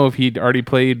I don't know if he'd already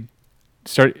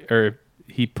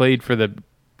he played for the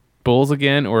Bulls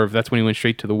again, or if that's when he went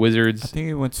straight to the Wizards. I think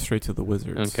he went straight to the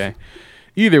Wizards. Okay.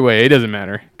 Either way, it doesn't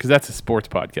matter because that's a sports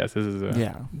podcast. This is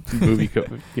a movie,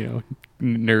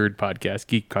 nerd podcast,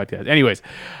 geek podcast. Anyways,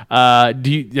 I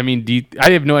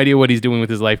have no idea what he's doing with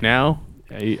his life now,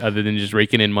 other than just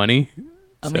raking in money.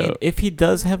 I mean, if he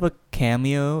does have a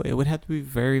cameo, it would have to be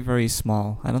very, very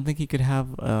small. I don't think he could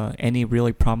have any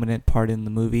really prominent part in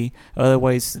the movie.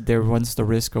 Otherwise, there runs the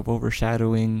risk of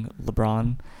overshadowing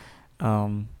LeBron.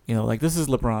 This is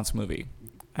LeBron's movie.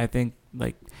 I think,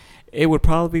 it would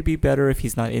probably be better if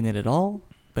he's not in it at all.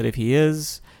 But if he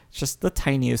is, just the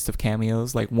tiniest of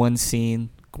cameos, one scene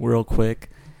real quick,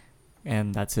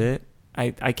 and that's it.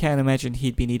 I can't imagine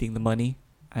he'd be needing the money.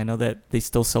 I know that they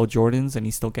still sell Jordans, and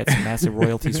he still gets massive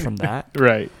royalties from that.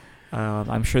 Right.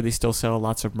 I'm sure they still sell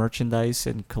lots of merchandise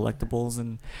and collectibles.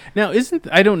 And now,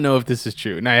 I don't know if this is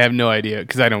true, and I have no idea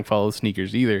because I don't follow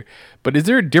sneakers either. But is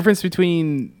there a difference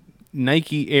between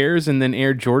Nike Airs and then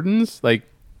Air Jordans?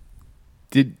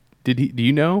 Do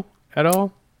you know at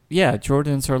all? Yeah,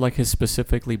 Jordans are his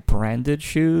specifically branded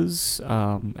shoes.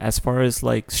 As far as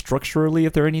structurally,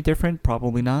 if they're any different,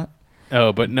 probably not.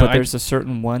 Oh, but no. But there's a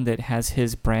certain one that has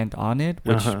his brand on it,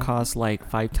 which costs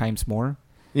 5 times more.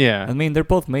 Yeah. I mean, they're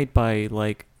both made by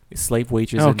slave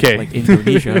wages in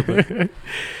Indonesia.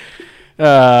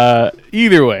 But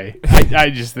either way, I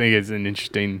just think it's an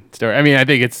interesting story. I mean, I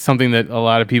think it's something that a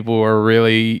lot of people are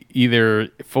really either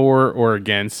for or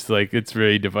against. It's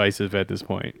very divisive at this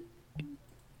point.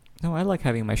 No, I like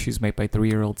having my shoes made by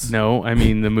 3-year-olds. No, I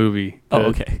mean the movie.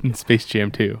 Okay. Space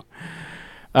Jam 2.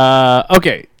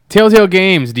 Okay. Telltale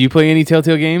Games. Do you play any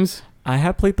Telltale games? I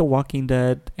have played The Walking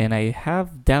Dead, and I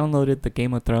have downloaded the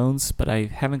Game of Thrones, but I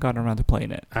haven't gotten around to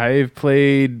playing it. I've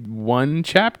played one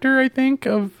chapter, I think,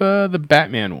 of the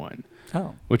Batman one.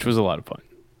 Oh. Which was a lot of fun.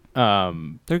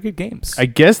 They're good games. I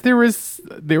guess there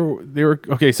were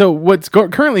okay. So what's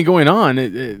currently going on?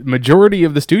 Majority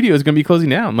of the studio is going to be closing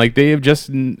down. They have just,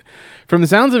 from the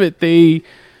sounds of it, they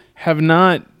have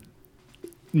not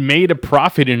made a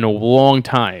profit in a long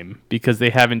time because they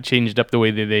haven't changed up the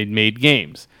way that they made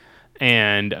games.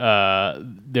 And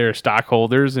their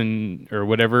stockholders or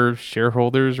whatever,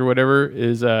 shareholders or whatever,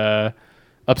 is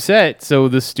upset. So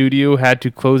the studio had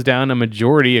to close down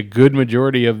a good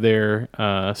majority of their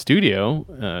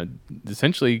studio,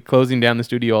 essentially closing down the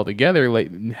studio altogether,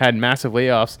 had massive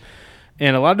layoffs.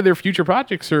 And a lot of their future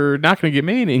projects are not going to get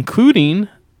made, including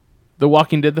The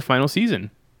Walking Dead, the final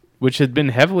season, which has been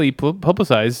heavily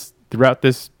publicized throughout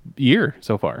this year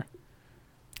so far.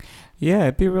 Yeah,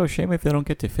 it'd be a real shame if they don't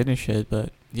get to finish it.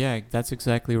 But yeah, that's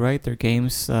exactly right. Their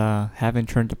games haven't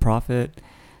turned a profit.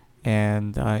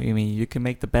 And I mean, you can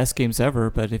make the best games ever,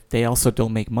 but if they also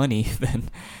don't make money, then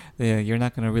you're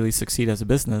not going to really succeed as a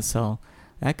business. So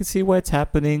I can see why it's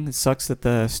happening. It sucks that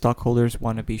the stockholders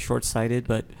want to be short-sighted,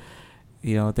 but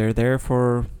they're there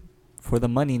for the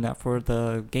money, not for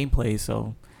the gameplay.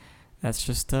 So that's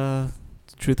just the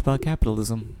truth about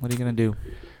capitalism. What are you going to do?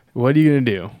 What are you going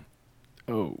to do?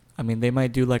 Oh, I mean, they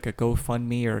might do like a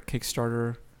GoFundMe or a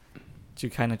Kickstarter to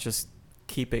kind of just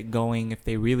keep it going if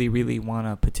they really, really want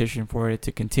to petition for it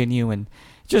to continue and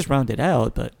just round it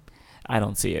out. But I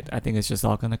don't see it. I think it's just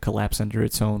all going to collapse under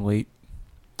its own weight.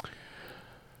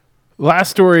 Last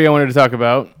story I wanted to talk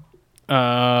about.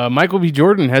 Michael B.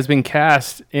 Jordan has been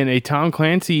cast in a Tom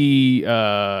Clancy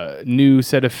new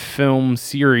set of film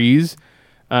series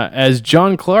as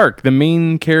John Clark, the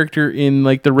main character in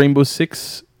like the Rainbow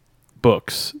Six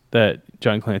books that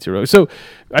John Clancy wrote. So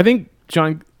I think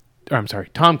Tom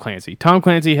Clancy. Tom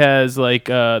Clancy has like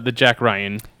the Jack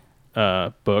Ryan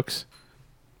books.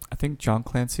 I think John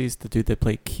Clancy's the dude that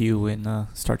played Q in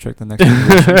Star Trek: The Next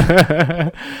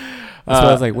Generation. So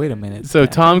I was like, wait a minute. So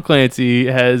Tom Clancy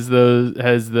has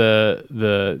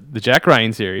the Jack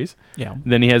Ryan series. Yeah.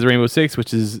 Then he has Rainbow Six,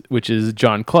 which is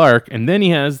John Clark, and then he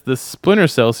has the Splinter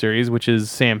Cell series, which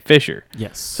is Sam Fisher.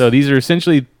 Yes. So these are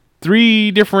essentially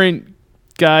 3 different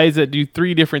guys that do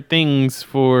 3 different things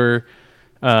for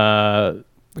the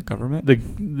government.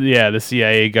 The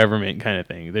CIA government kind of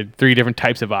thing. They're 3 different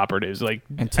types of operatives.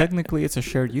 And technically, it's a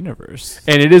shared universe.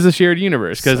 And it is a shared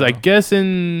universe because I guess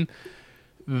in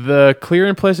The Clear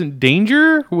and Pleasant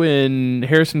Danger, when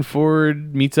Harrison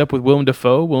Ford meets up with Willem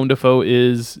Dafoe,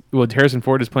 Harrison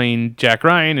Ford is playing Jack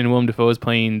Ryan, and Willem Dafoe is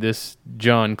playing this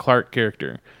John Clark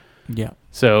character. Yeah.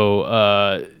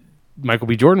 So Michael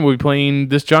B. Jordan will be playing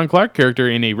this John Clark character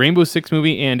in a Rainbow Six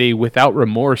movie and a Without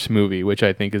Remorse movie, which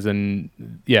I think is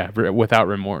Without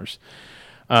Remorse.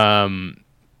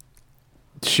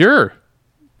 Sure.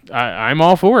 I'm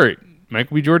all for it.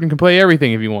 Michael B. Jordan can play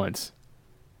everything if he wants.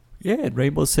 Yeah,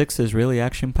 Rainbow Six is really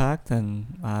action-packed,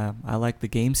 and I like the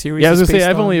game series. Yeah, I was going to say,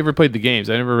 I've only ever played the games.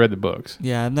 I never read the books.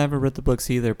 Yeah, I've never read the books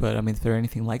either, but I mean, if they're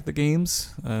anything like the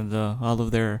games, and all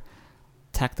of their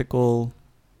tactical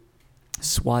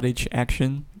swattage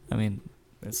action, I mean,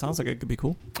 it sounds like it could be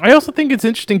cool. I also think it's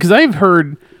interesting, because I've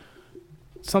heard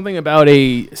something about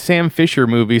a Sam Fisher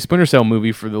movie, Splinter Cell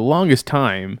movie, for the longest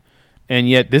time, and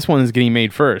yet this one is getting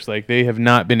made first. Like, they have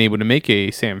not been able to make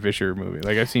a Sam Fisher movie.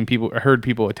 Like, I heard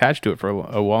people attached to it for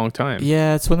a long time.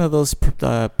 Yeah, it's one of those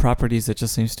properties that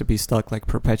just seems to be stuck like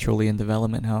perpetually in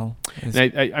development. I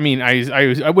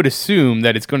would assume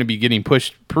that it's going to be getting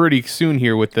pushed pretty soon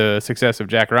here with the success of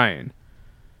Jack Ryan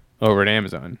over at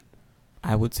Amazon.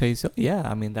 I would say so. Yeah,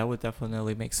 I mean, that would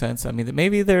definitely make sense. I mean,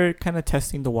 maybe they're kind of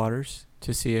testing the waters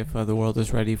to see if the world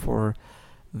is ready for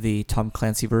the Tom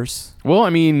Clancy verse. Well, I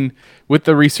mean, with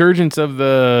the resurgence of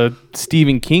the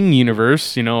Stephen King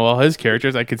universe, all his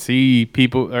characters, I could see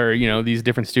people or these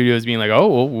different studios being like, oh,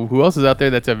 well, who else is out there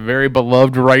that's a very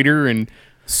beloved writer and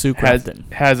Sue Grafton.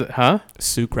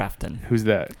 Sue Grafton. Who's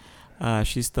that?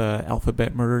 She's the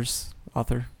Alphabet Murders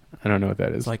author. I don't know what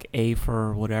that is. It's like A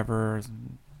for whatever.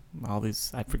 All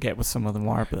these, I forget what some of them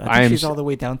are, but I think she's all the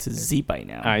way down to Z by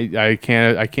now. I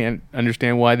can't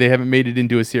understand why they haven't made it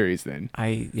into a series then.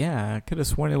 I could have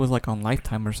sworn it was like on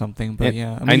Lifetime or something, but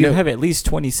I you have at least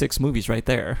 26 movies right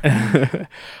there.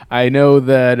 I know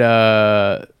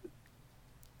that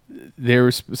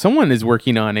someone is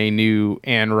working on a new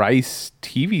Anne Rice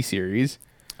TV series.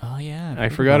 Oh yeah, I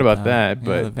forgot about that,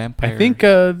 but the vampire. I think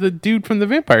the dude from the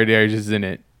Vampire Diaries is in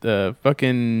it. The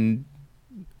fucking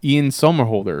Ian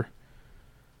Somerhalder.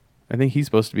 I think he's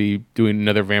supposed to be doing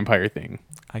another vampire thing.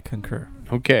 I concur.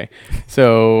 Okay.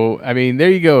 So, I mean, there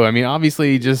you go. I mean,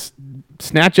 obviously, just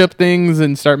snatch up things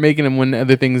and start making them when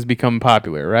other things become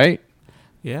popular, right?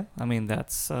 Yeah. I mean,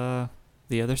 that's the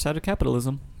other side of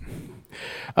capitalism.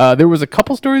 There was a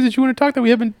couple stories that you want to talk that we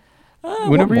haven't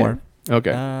one more.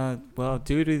 Okay. Well,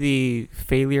 due to the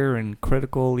failure and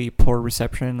critically poor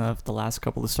reception of the last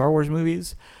couple of Star Wars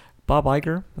movies, a Bob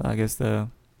Iger, I guess the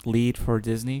lead for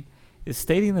Disney, is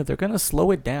stating that they're going to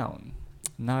slow it down,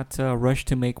 not rush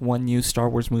to make one new Star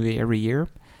Wars movie every year,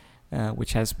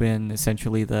 which has been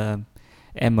essentially the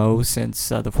MO since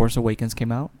The Force Awakens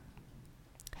came out.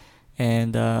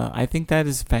 And I think that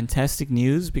is fantastic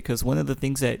news, because one of the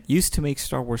things that used to make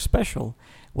Star Wars special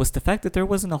was the fact that there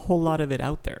wasn't a whole lot of it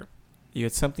out there. You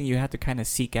had something you had to kind of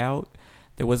seek out.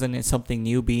 There wasn't something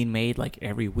new being made like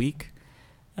every week.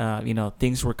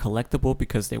 Things were collectible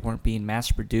because they weren't being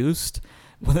mass produced.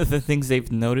 One of the things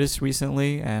they've noticed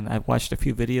recently, and I've watched a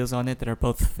few videos on it that are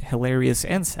both hilarious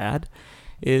and sad,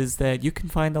 is that you can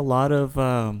find a lot of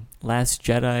Last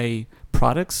Jedi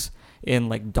products in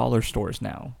like dollar stores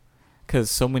now.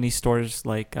 Because so many stores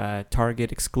like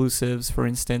Target exclusives, for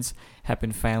instance, have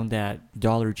been found at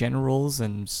Dollar Generals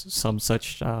and some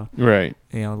such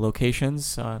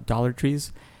locations, Dollar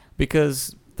Trees,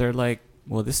 because they're like,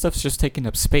 well, this stuff's just taking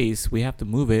up space. We have to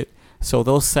move it. So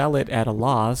they'll sell it at a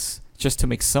loss just to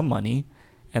make some money,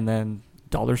 and then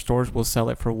dollar stores will sell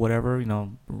it for whatever,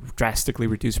 drastically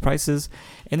reduced prices.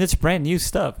 And it's brand new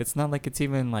stuff. It's not like it's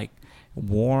even like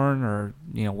worn or,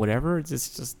 whatever. It's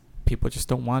just people just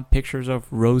don't want pictures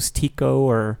of Rose Tico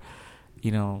or,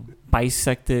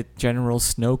 bisected General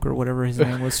Snoke or whatever his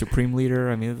name was, Supreme Leader.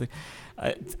 I mean,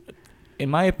 in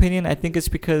my opinion, I think it's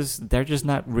because they're just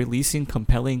not releasing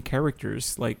compelling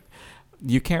characters. Like,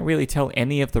 you can't really tell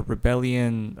any of the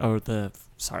rebellion or the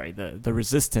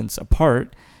resistance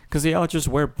apart because they all just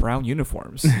wear brown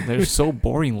uniforms. They're so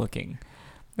boring looking.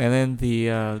 And then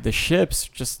the ships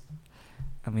just,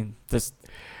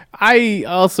 I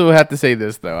also have to say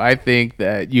this, though. I think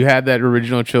that you had that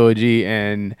original trilogy,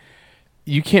 and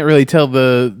you can't really tell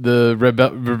the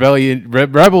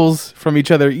rebels from each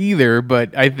other either.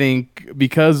 But I think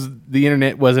because the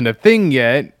internet wasn't a thing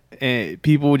yet,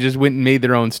 people just went and made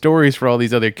their own stories for all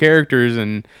these other characters,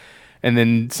 and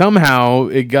then somehow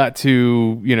it got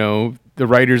to the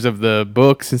writers of the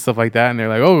books and stuff like that, and they're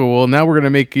like, oh well, now we're gonna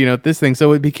make this thing.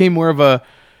 So it became more of a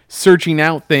searching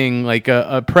out thing, like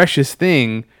a precious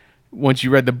thing. Once you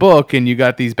read the book and you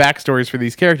got these backstories for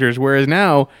these characters, whereas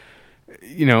now,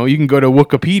 you can go to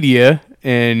Wikipedia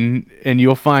and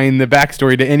you'll find the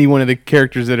backstory to any one of the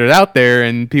characters that are out there,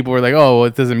 and people are like, oh, well,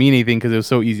 it doesn't mean anything because it was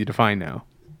so easy to find now.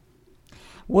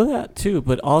 Well, that too,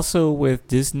 but also with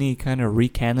Disney kind of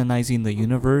recanonizing the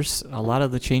universe, a lot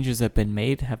of the changes that have been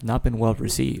made have not been well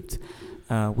received.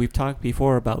 We've talked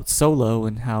before about Solo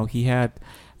and how he had,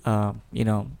 a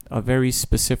very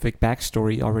specific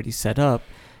backstory already set up.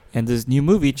 And this new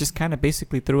movie just kind of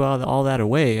basically threw all that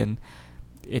away, and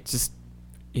it just,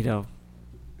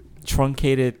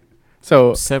 truncated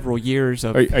several years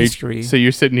of history. So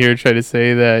you're sitting here trying to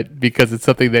say that because it's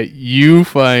something that you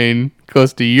find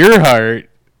close to your heart,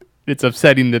 it's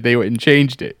upsetting that they went and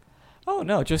changed it. Oh,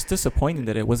 no, just disappointing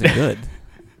that it wasn't good.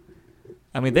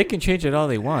 I mean, they can change it all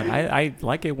they want. I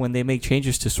like it when they make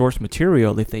changes to source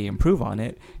material if they improve on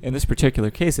it. In this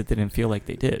particular case, it didn't feel like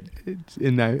they did.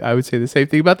 And I would say the same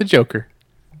thing about the Joker.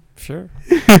 Sure.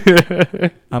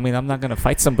 I mean, I'm not going to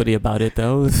fight somebody about it,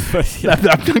 though. But, I'm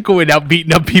not going out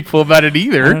beating up people about it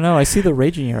either. I don't know. I see the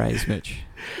rage in your eyes, Mitch.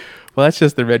 Well, that's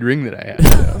just the red ring that I have.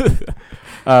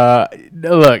 So.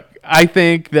 Look, I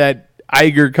think that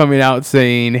Iger coming out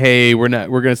saying, "Hey, we're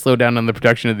going to slow down on the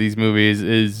production of these movies,"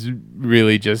 is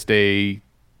really just neither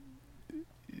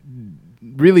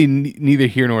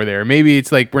here nor there. Maybe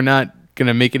it's like we're not going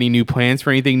to make any new plans for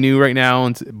anything new right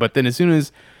now, but then as soon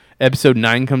as Episode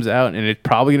 9 comes out, and it's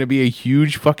probably going to be a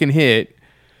huge fucking hit,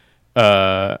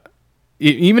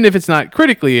 even if it's not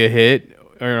critically a hit,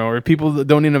 or people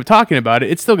don't end up talking about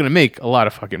it, it's still going to make a lot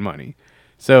of fucking money.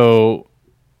 So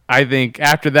I think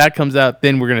after that comes out,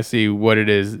 then we're going to see what it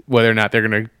is, whether or not they're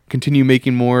going to continue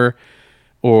making more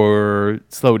or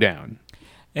slow down.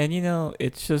 And,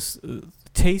 it's just,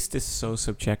 taste is so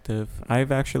subjective.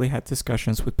 I've actually had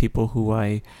discussions with people who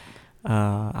I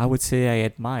would say I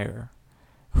admire,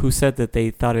 who said that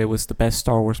they thought it was the best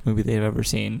Star Wars movie they've ever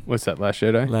seen. What's that, Last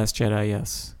Jedi? Last Jedi,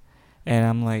 yes. And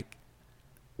I'm like,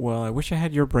 well, I wish I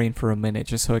had your brain for a minute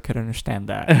just so I could understand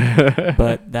that.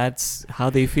 But that's how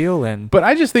they feel. But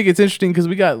I just think it's interesting because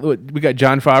we got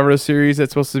Jon Favreau's series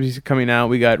that's supposed to be coming out.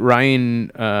 We got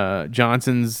Rian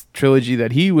Johnson's trilogy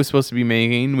that he was supposed to be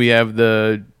making. We have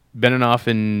the Benioff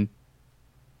and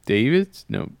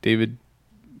David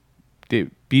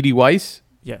B.D. Weiss.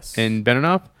 Yes. And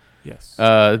Benioff. Yes.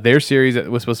 Their series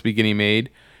that was supposed to be getting made.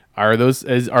 Are those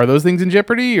things in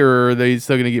jeopardy, or are they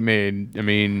still going to get made? I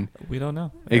mean, we don't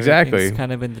know. Exactly. It's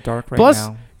kind of in the dark right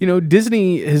now. Plus,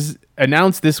 Disney has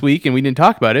announced this week, and we didn't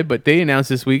talk about it, but they announced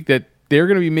this week that they're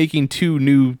going to be making 2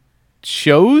 new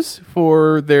shows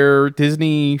for their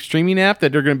Disney streaming app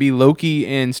that are going to be Loki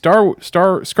and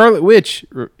Scarlet Witch,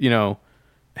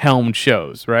 helmed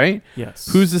shows, right?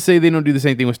 Yes. Who's to say they don't do the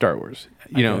same thing with Star Wars?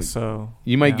 So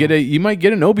You might get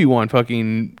an Obi-Wan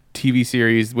fucking TV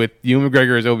series with Ewan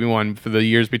McGregor as Obi-Wan for the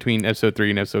years between episode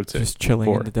 3 and episode 6. Just chilling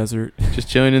 4. in the desert. Just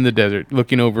chilling in the desert,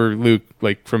 looking over Luke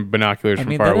like from binoculars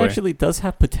from far that away. actually does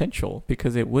have potential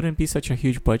because it wouldn't be such a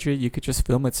huge budget. You could just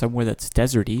film it somewhere that's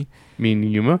deserty. You mean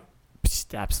Yuma?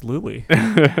 Psst, absolutely.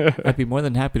 I'd be more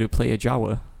than happy to play a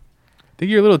Jawa. I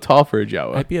think you're a little tall for a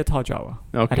Jawa. I'd be a tall Jawa.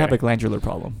 Okay. I'd have a glandular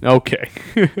problem. Okay.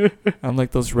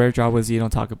 Unlike those rare Jawas you don't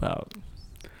talk about.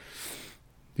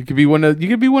 You could be one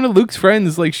of Luke's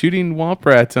friends, like shooting womp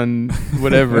rats on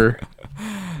whatever.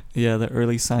 Yeah, the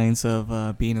early signs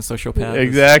of being a sociopath.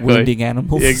 Exactly. Is wounding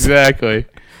animals. Exactly.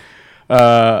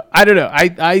 I don't know.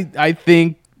 I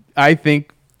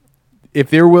think if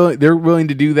they're willing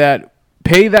to do that,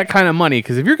 pay that kind of money,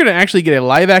 because if you're going to actually get a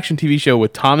live action TV show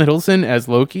with Tom Hiddleston as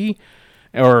Loki,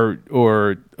 or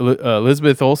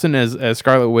Elizabeth Olsen as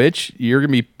Scarlet Witch,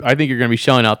 I think you're gonna be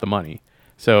shelling out the money.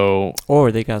 So,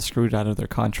 or they got screwed out of their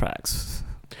contracts.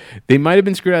 They might have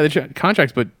been screwed out of the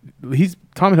contracts, but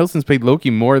Tom Hiddleston's played Loki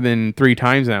more than 3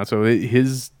 times now. So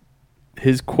his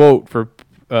quote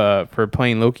for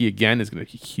playing Loki again is going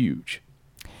to be huge.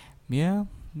 Yeah,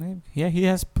 maybe. Yeah,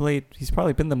 he's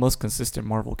probably been the most consistent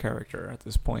Marvel character at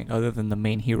this point, other than the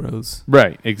main heroes.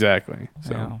 Right, exactly.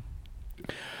 So, Yeah.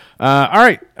 All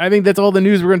right, I think that's all the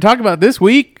news we're going to talk about this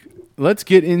week. Let's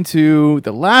get into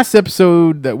the last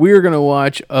episode that we're going to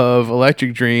watch of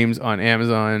Electric Dreams on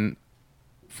Amazon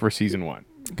for season 1.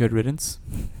 Good riddance.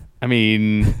 I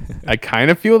mean, I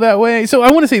kind of feel that way. So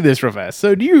I want to say this real fast.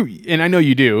 So do you, and I know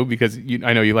you do because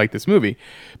I know you like this movie,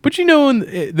 but in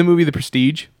the movie The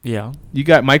Prestige, Yeah. you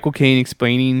got Michael Caine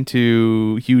explaining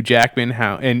to Hugh Jackman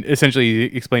and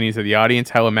essentially explaining to the audience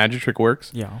how a magic trick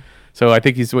works. Yeah. So I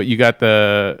think you got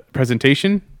the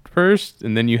presentation first,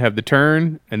 and then you have the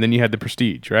turn, and then you had the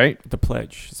Prestige, right? The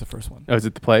Pledge is the first one. Oh, is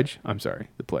it the Pledge? I'm sorry,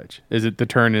 the Pledge. Is it the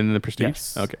turn and the Prestige?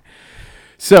 Yes. Okay.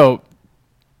 So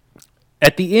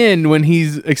at the end, when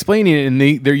he's explaining it,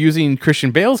 and they're using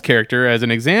Christian Bale's character as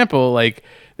an example, like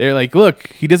they're like, look,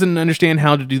 he doesn't understand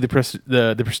how to do the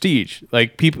Prestige.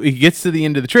 Like he gets to the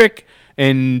end of the trick,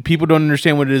 and people don't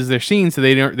understand what it is they're seeing, so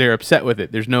they're upset with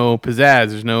it. There's no pizzazz,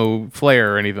 there's no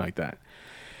flair or anything like that.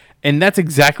 And that's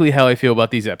exactly how I feel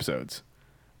about these episodes.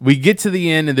 We get to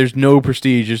the end, and there's no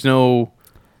Prestige. There's no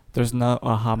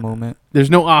aha moment.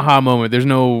 There's no aha moment. There's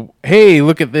no, hey,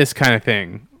 look at this kind of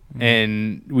thing. Mm-hmm.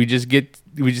 And we just get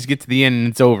to the end, and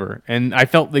it's over. And I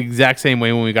felt the exact same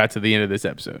way when we got to the end of this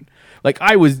episode. Like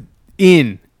I was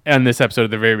in on this episode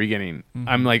at the very beginning. Mm-hmm.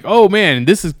 I'm like, oh man,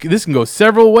 this can go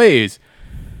several ways.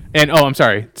 And I'm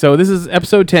sorry. So this is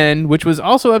episode 10, which was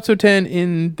also episode 10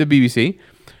 in the BBC.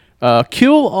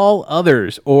 Kill All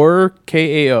Others, or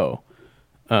KAO,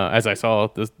 as I saw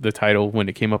the title when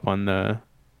it came up on the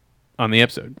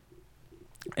episode.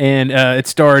 And it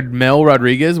starred Mel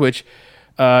Rodriguez, which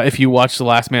if you watch The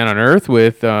Last Man on Earth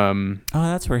with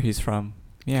that's where he's from.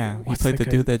 Yeah, he What's played the the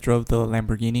dude that drove the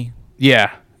Lamborghini.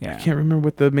 Yeah. Yeah. I can't remember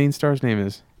what the main star's name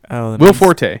is. Oh, Will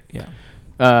Forte.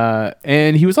 Yeah.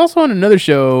 And he was also on another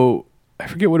show. I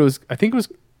forget what it was. I think it was.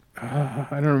 I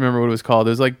don't remember what it was called.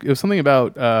 It was something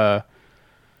about.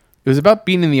 It was about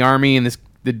being in the army, and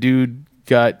the dude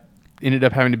ended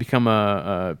up having to become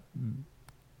a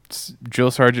drill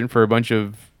sergeant for a bunch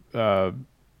of. I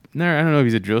don't know if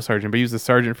he's a drill sergeant, but he was a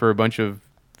sergeant for a bunch of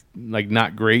like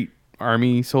not great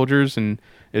army soldiers, and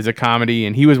is a comedy.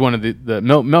 And he was one of the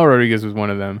Mel Rodriguez was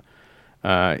one of them.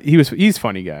 He's a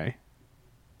funny guy,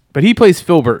 but he plays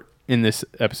Filbert in this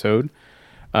episode.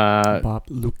 Bob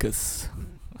Lucas.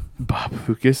 Bob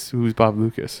Lucas? Who's Bob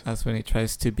Lucas? That's when he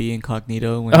tries to be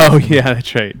incognito. Oh yeah,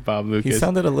 that's right, Bob Lucas. He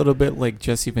sounded a little bit like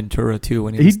Jesse Ventura too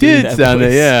when he was did that sound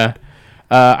voice. it, yeah.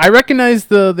 I recognize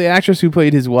the actress who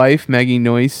played his wife, Maggie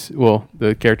Noyce. Well,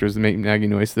 the character is Maggie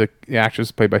Noyce. The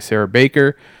actress played by Sarah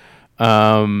Baker.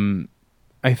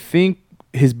 I think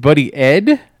his buddy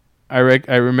Ed. I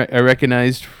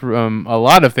recognized from a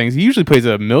lot of things. He usually plays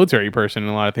a military person in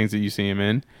a lot of things that you see him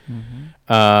in.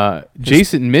 Mm-hmm.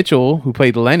 Jason Mitchell, who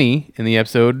played Lenny in the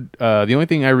episode, the only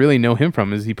thing I really know him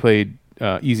from is he played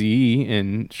Eazy-E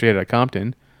in Straight Outta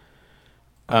Compton.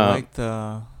 I like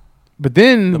the. But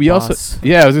then we boss. also,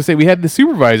 I was gonna say we had the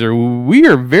supervisor, who we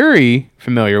are very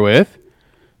familiar with.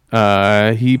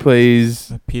 He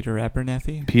plays Peter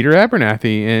Abernathy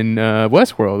in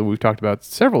Westworld, that we've talked about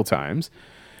several times.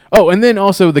 Oh, and then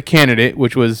also the candidate,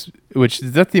 which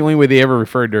that's the only way they ever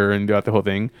referred to her and throughout the whole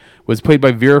thing, was played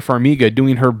by Vera Farmiga,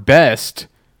 doing her best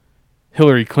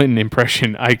Hillary Clinton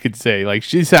impression I could say. Like,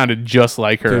 she sounded just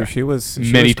like her. Dude, she was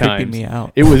many creeping times. me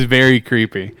out. It was very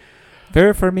creepy.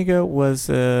 Vera Farmiga was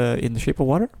in The Shape of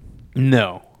Water?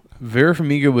 No. Vera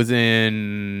Farmiga was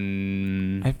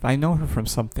in... I know her from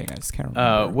something. I just can't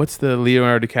remember. what's the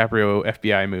Leonardo DiCaprio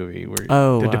FBI movie? Where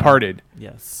Oh, The Departed.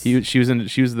 Yes. She was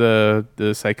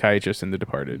the psychiatrist in The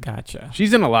Departed. Gotcha.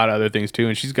 She's in a lot of other things too,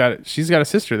 and she's got a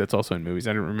sister that's also in movies.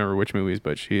 I don't remember which movies,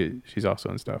 but she's also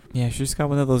in stuff. Yeah, she's got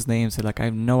one of those names that, like,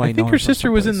 I know I think her from sister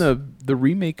was in someplace. the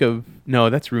remake of... No,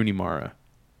 that's Rooney Mara.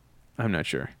 I'm not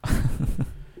sure.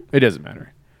 It doesn't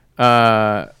matter.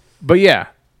 But yeah,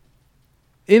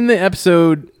 in the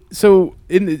episode, so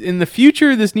in the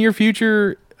future, this near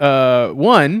future,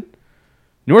 North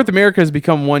America has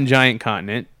become one giant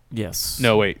continent. Yes.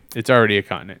 No, wait, it's already a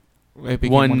continent. It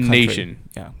became One country. nation.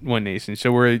 Yeah. One nation.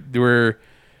 So we're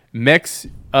Mex,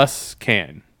 us,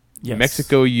 can. Yes.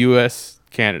 Mexico, U.S.,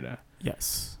 Canada.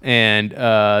 Yes. And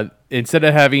instead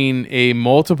of having a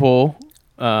multiple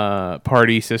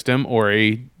party system or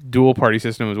a dual party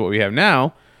system is what we have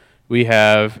now, we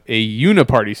have a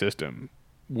uniparty system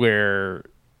where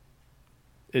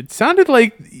it sounded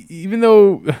like, even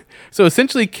though, so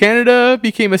essentially Canada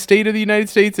became a state of the United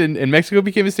States and Mexico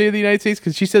became a state of the United States,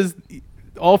 because she says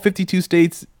all 52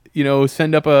 states,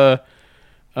 send up a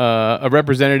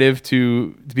representative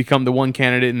to become the one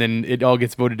candidate, and then it all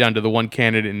gets voted down to the one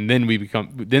candidate, and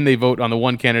then they vote on the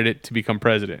one candidate to become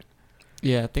president.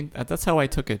 Yeah, I think that's how I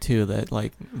took it too. That,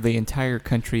 like, the entire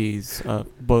countries,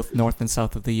 both north and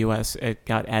south of the U.S., it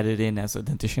got added in as an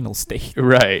additional state.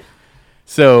 Right.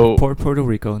 So Poor Puerto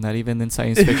Rico, not even in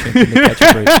science fiction can they catch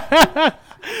a break.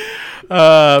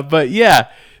 but yeah,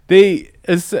 the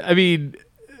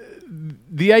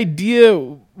idea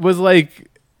was like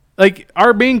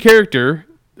our main character,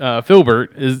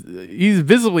 Filbert, he's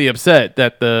visibly upset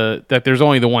that there's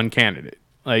only the one candidate.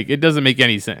 Like, it doesn't make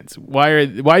any sense. Why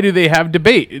do they have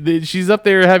debate? She's up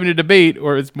there having a debate,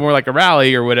 or it's more like a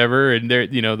rally or whatever, and they're,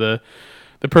 the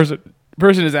person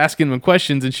is asking them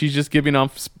questions, and she's just giving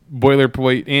off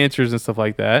boilerplate answers and stuff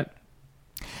like that.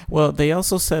 Well, they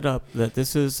also set up that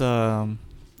this is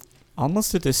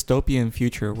almost a dystopian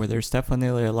future where there's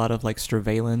definitely a lot of, like,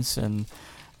 surveillance and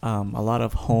a lot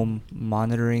of home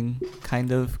monitoring,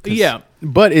 kind of. Yeah,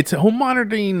 but it's home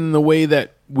monitoring in the way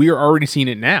that we are already seeing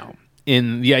it now.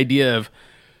 In the idea of,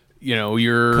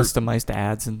 your customized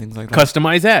ads and things like that.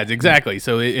 Customized ads, exactly.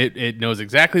 So it knows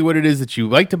exactly what it is that you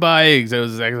like to buy, it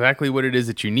knows exactly what it is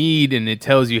that you need, and it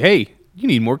tells you, hey, you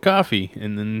need more coffee.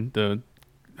 And then the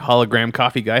hologram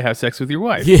coffee guy has sex with your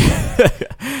wife. Yeah,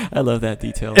 I love that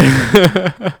detail.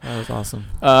 That was awesome.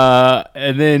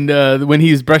 And then when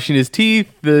he's brushing his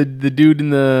teeth, the dude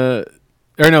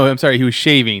he was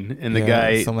shaving, and the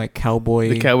guy, some, like, cowboy.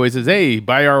 The cowboy says, "Hey,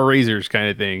 buy our razors," kind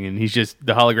of thing, and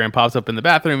the hologram pops up in the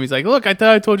bathroom. He's like, "Look, I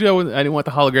thought I told you I didn't want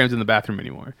the holograms in the bathroom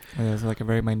anymore." It was like a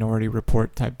very Minority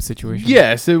Report type situation.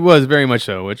 Yes, it was very much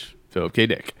so. Which Philip K.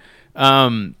 Dick.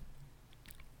 I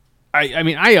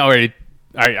already.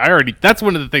 That's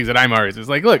one of the things that I'm always. It's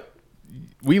like, look,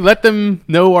 we let them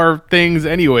know our things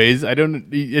anyways.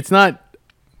 It's not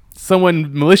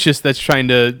someone malicious that's trying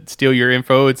to steal your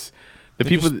info. It's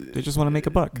they just want to make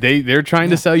a buck. They're trying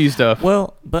to sell you stuff.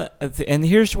 Well, and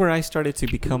here's where I started to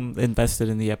become invested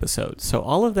in the episode. So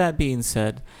all of that being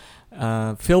said,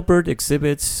 Filbert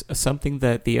exhibits something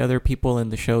that the other people in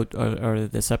the show or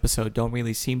this episode don't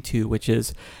really seem to, which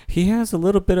is he has a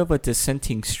little bit of a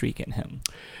dissenting streak in him.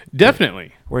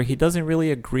 Definitely. Where he doesn't really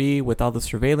agree with all the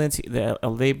surveillance.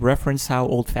 They reference how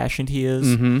old-fashioned he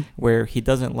is, where he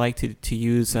doesn't like to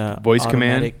use voice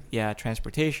command,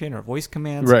 transportation or voice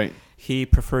commands. Right. He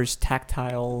prefers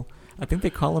tactile. I think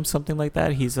they call him something like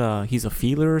that. He's a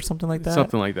feeler or something like that.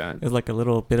 Something like that. There's like a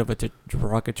little bit of a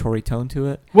derogatory tone to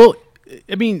it. Well,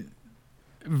 I mean,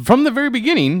 from the very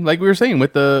beginning, like we were saying,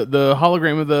 with the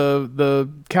hologram of the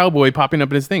cowboy popping up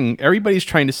in his thing, everybody's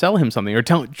trying to sell him something or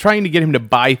trying to get him to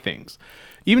buy things.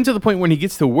 Even to the point when he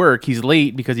gets to work, he's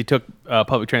late because he took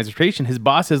public transportation. His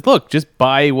boss says, "Look, just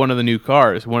buy one of the new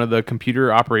cars, one of the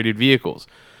computer-operated vehicles.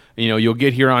 You'll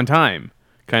get here on time."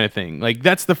 Kind of thing. Like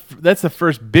that's the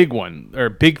first big one or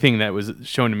big thing that was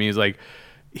shown to me is like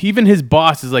even his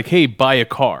boss is like, "Hey, buy a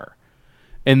car."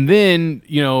 And then,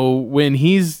 when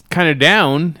he's kind of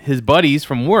down, his buddies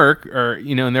from work or,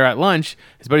 and they're at lunch,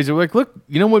 his buddies are like, "Look,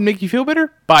 what would make you feel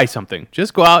better? Buy something.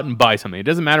 Just go out and buy something. It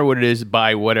doesn't matter what it is,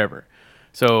 buy whatever."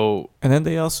 So, and then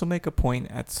they also make a point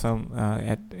at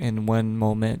in one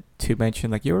moment to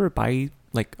mention, like, you ever buy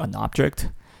like an object?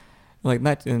 Like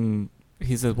not in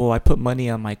he says, "Well, I put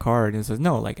money on my card." And he says,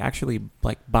 "No, like actually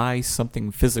like buy something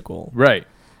physical." Right.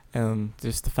 and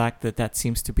just the fact that that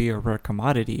seems to be a rare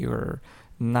commodity or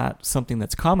not something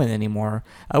that's common anymore.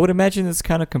 I would imagine it's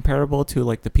kind of comparable to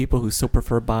like the people who still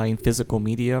prefer buying physical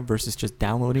media versus just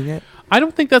downloading it. I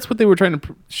don't think that's what they were trying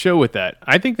to show with that.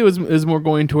 I think it was more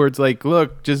going towards like,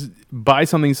 look, just buy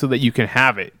something so that you can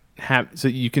have it, so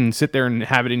you can sit there and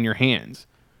have it in your hands.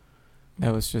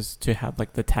 That was just to have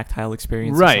like the tactile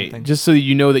experience, or right? something. Just so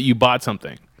you know that you bought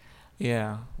something.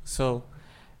 Yeah. So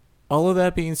all of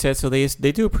that being said, so they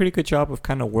do a pretty good job of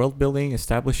kind of world building,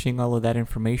 establishing all of that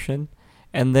information.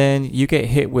 And then you get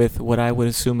hit with what I would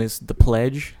assume is the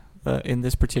pledge in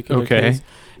this particular case.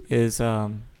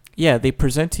 They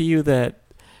present to you that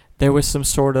there was some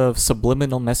sort of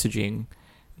subliminal messaging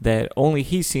that only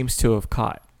he seems to have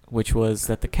caught, which was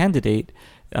that the candidate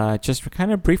just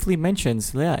kind of briefly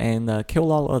mentions, and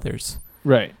kill all others.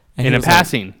 Right. And in a was like-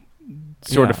 passing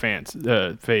sort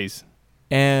of phase.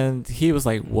 And he was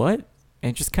like, what?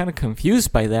 And just kind of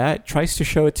confused by that, tries to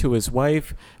show it to his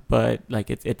wife, but like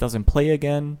it doesn't play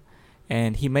again.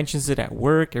 And he mentions it at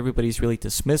work. Everybody's really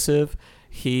dismissive.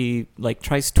 He like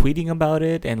tries tweeting about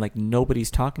it, and like nobody's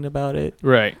talking about it.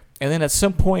 Right. And then at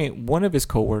some point, one of his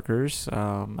coworkers,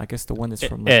 I guess the one that's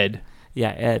from Ed.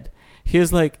 Yeah, Ed. He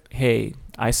was like, hey,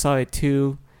 I saw it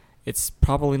too. It's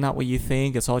probably not what you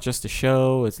think. It's all just a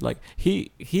show. It's like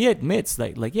he admits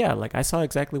like I saw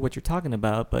exactly what you're talking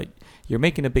about, but you're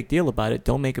making a big deal about it.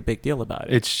 Don't make a big deal about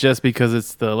it. It's just because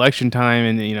it's the election time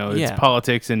and it's Yeah.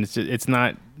 politics and it's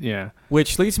not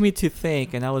Which leads me to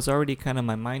think, and I was already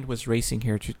my mind was racing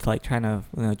here to like trying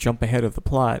to jump ahead of the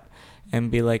plot and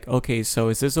be like, okay, so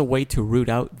is this a way to root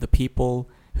out the people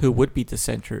who would be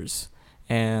dissenters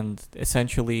and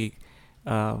essentially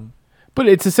But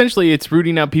it's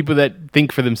rooting out people that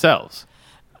think for themselves.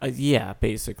 yeah,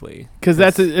 basically. Because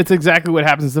it's exactly what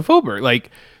happens to Fulbert. Like,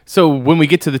 so when we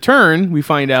get to the turn, we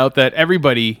find out that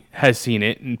everybody has seen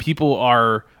it and people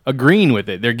are agreeing with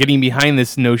it. They're getting behind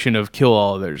this notion of kill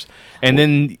all others. And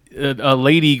then a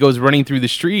lady goes running through the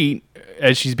street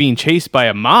as she's being chased by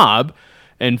a mob,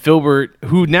 and Filbert,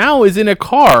 who now is in a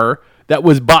car that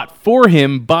was bought for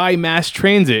him by mass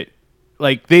transit.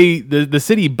 Like the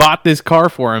city bought this car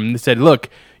for him. They said, look,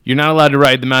 you're not allowed to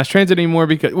ride the mass transit anymore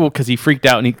because he freaked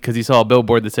out and because he saw a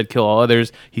billboard that said kill all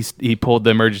others. He pulled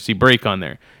the emergency brake on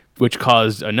there, which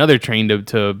caused another train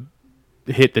to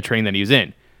hit the train that he was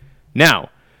in. Now,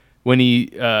 when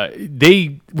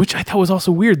which I thought was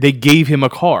also weird, they gave him a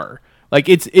car. Like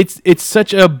it's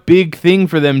such a big thing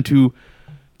for them to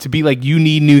be like, you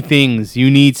need new things,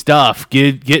 you need stuff,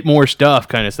 get more stuff,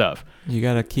 kind of stuff. You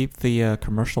gotta keep the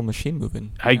commercial machine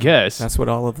moving. I guess that's what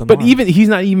all of them. But are. even he's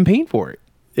not even paying for it.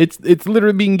 It's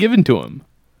literally being given to him.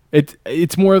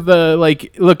 It's more of the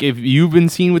like, look, if you've been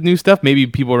seen with new stuff, maybe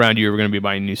people around you are going to be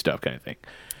buying new stuff, kind of thing.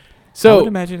 So I would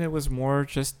imagine it was more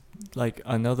just like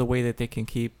another way that they can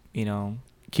keep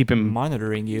him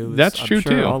monitoring you. That's I'm true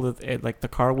sure too. All of it, like the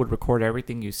car would record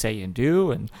everything you say and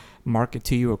do and mark it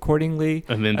to you accordingly.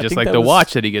 And then I just think like the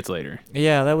watch that he gets later.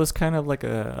 Yeah, that was kind of like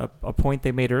a point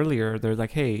they made earlier. They're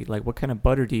like, hey, like what kind of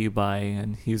butter do you buy?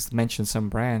 And he's mentioned some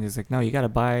brand. He's like, no, you got to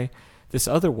buy this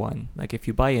other one. Like if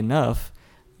you buy enough,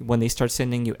 when they start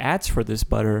sending you ads for this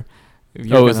butter,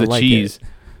 you're it's the like cheese.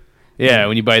 It. Yeah,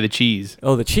 when you buy the cheese.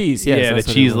 Oh, the cheese. Yes, yeah, that's the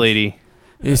what it cheese was. lady.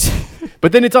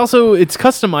 But then it's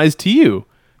customized to you.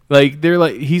 Like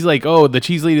he's like, oh, the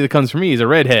cheese lady that comes for me is a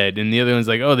redhead, and the other one's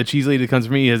like, oh, the cheese lady that comes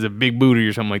for me has a big booty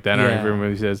or something like that. I don't remember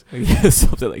what he says. Yeah,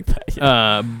 something like that.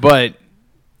 Yeah. But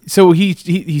so he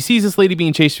sees this lady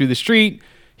being chased through the street.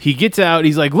 He gets out.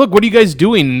 He's like, look, what are you guys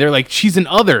doing? And they're like, she's an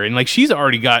other, and like she's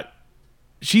already got.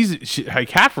 She like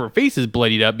half of her face is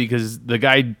bloodied up because the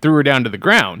guy threw her down to the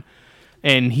ground,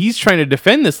 and he's trying to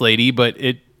defend this lady, but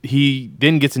he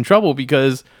then gets in trouble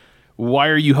because why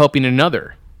are you helping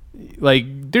another? Like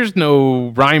there's no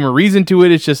rhyme or reason to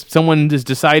it. It's just someone just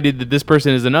decided that this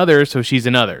person is another, so she's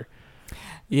another.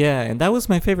 Yeah, and that was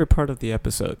my favorite part of the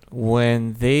episode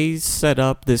when they set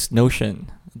up this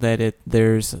notion that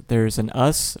there's an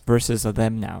us versus a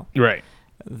them now. Right.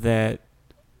 That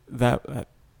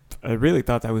I really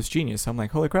thought that was genius. I'm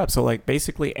like, holy crap. So like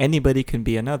basically anybody can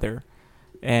be another.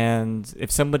 And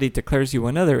if somebody declares you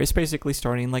another, it's basically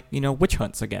starting like, witch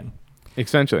hunts again.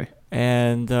 Essentially.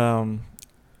 And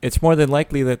it's more than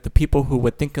likely that the people who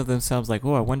would think of themselves like,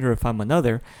 oh, I wonder if I'm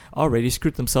another, already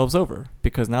screwed themselves over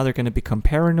because now they're going to become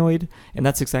paranoid. And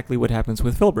that's exactly what happens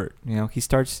with Filbert.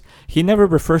 He never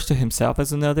refers to himself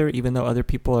as another, even though other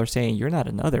people are saying, you're not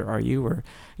another, are you? Or,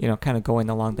 kind of going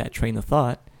along that train of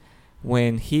thought.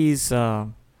 When he's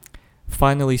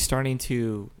finally starting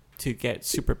to get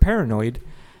super paranoid,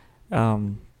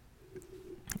 he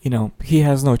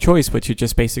has no choice but to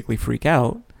just basically freak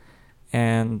out.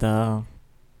 and the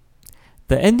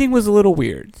ending was a little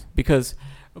weird because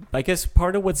I guess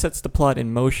part of what sets the plot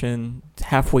in motion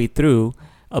halfway through,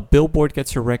 a billboard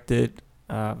gets erected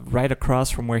right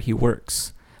across from where he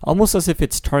works, almost as if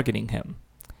it's targeting him,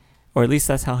 or at least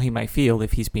that's how he might feel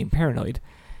if he's being paranoid.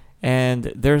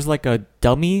 And there's like a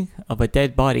dummy of a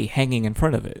dead body hanging in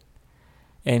front of it.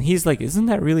 And he's like, isn't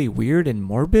that really weird and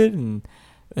morbid? And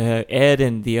Ed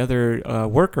and the other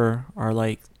worker are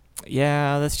like,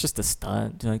 yeah, that's just a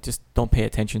stunt. Like, just don't pay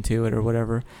attention to it or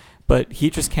whatever. But he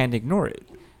just can't ignore it.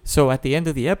 So at the end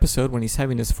of the episode, when he's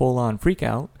having his full-on freak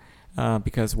out,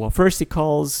 because, well, first he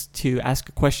calls to ask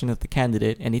a question of the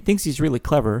candidate, and he thinks he's really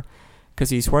clever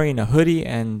because he's wearing a hoodie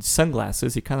and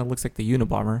sunglasses. He kind of looks like the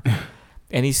Unabomber.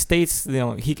 And he states,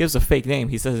 he gives a fake name.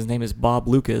 He says his name is Bob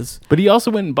Lucas. But he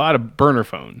also went and bought a burner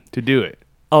phone to do it.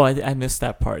 Oh, I missed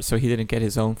that part. So he didn't get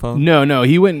his own phone? No.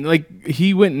 He went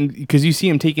because you see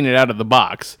him taking it out of the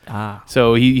box. Ah.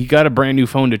 So he got a brand new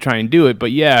phone to try and do it.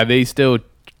 But yeah, they still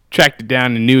tracked it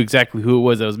down and knew exactly who it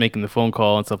was that was making the phone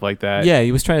call and stuff like that. Yeah,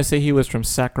 he was trying to say he was from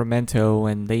Sacramento,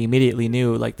 and they immediately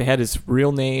knew. Like, they had his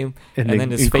real name and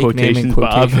then his fake name in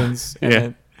quotations. And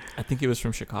then I think he was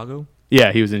from Chicago.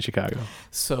 Yeah, he was in Chicago.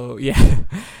 So, yeah,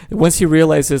 once he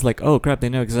realizes, like, oh, crap, they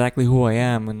know exactly who I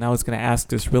am, and now it's going to ask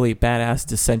this really badass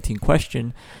dissenting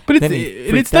question. But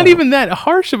it's not even that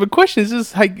harsh of a question. It's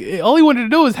just like, all he wanted to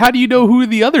know is, how do you know who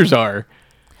the others are?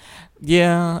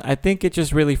 Yeah, I think it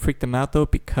just really freaked him out, though,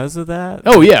 because of that.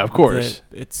 Oh, yeah, of course.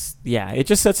 It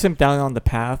just sets him down on the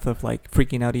path of, like,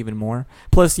 freaking out even more.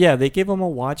 Plus, yeah, they give him a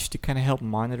watch to kind of help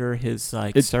monitor his,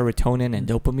 like, serotonin and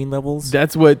dopamine levels.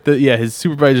 That's what his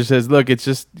supervisor says. Look, it's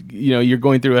just, you're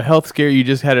going through a health scare. You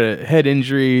just had a head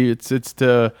injury. It's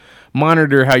to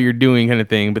monitor how you're doing kind of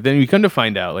thing. But then we come to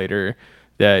find out later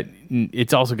that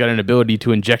it's also got an ability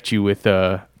to inject you with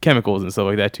chemicals and stuff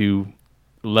like that to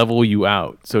level you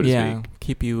out, so to speak.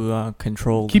 Keep you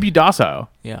controlled. Keep you docile.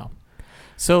 Yeah.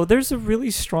 So there's a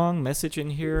really strong message in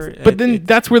here. But then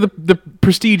that's where the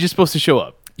prestige is supposed to show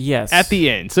up. Yes. At the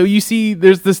end. So you see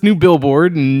there's this new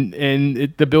billboard,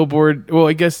 and the billboard, well,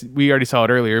 I guess we already saw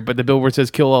it earlier, but the billboard says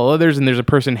kill all others, and there's a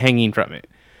person hanging from it.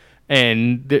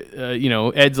 And,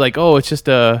 Ed's like, oh, it's just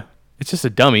a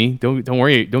dummy. Don't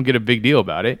worry. Don't get a big deal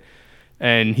about it.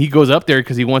 And he goes up there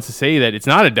because he wants to say that it's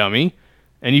not a dummy.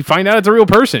 And you find out it's a real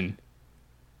person.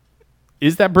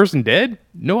 Is that person dead?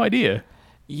 No idea.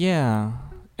 Yeah.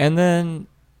 And then,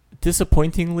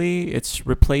 disappointingly, it's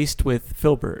replaced with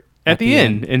Filbert. At the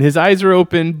end. And his eyes are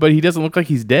open, but he doesn't look like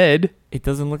he's dead. It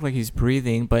doesn't look like he's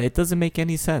breathing, but it doesn't make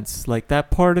any sense. Like, that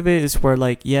part of it is where,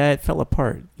 like, yeah, it fell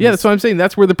apart. Yeah, that's what I'm saying.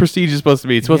 That's where the prestige is supposed to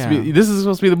be. It's supposed to be. This is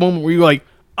supposed to be the moment where you're like,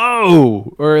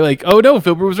 oh! Or like, oh no,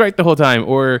 Filbert was right the whole time.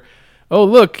 Or, oh,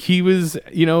 look, he was,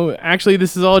 actually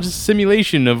this is all just a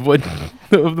simulation of what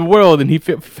of the world, and he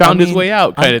found his way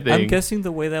out kind of thing. I'm guessing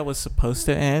the way that was supposed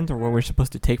to end, or what we're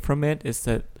supposed to take from it, is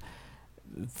that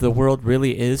the world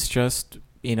really is just,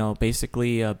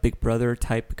 basically a Big Brother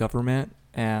type government,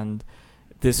 and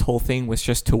this whole thing was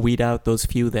just to weed out those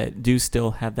few that do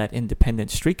still have that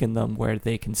independent streak in them where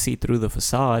they can see through the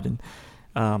facade. And,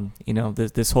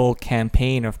 this whole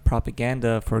campaign of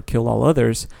propaganda for kill all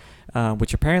others,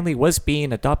 which apparently was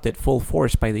being adopted full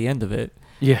force by the end of it.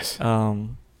 Yes.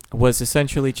 Was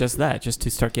essentially just that, just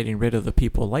to start getting rid of the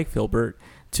people like Filbert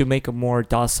to make a more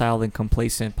docile and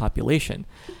complacent population.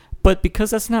 But because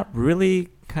that's not really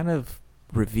kind of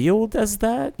revealed as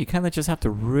that, you kind of just have to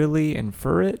really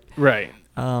infer it. Right.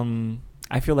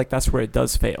 I feel like that's where it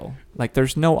does fail. Like,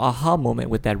 there's no aha moment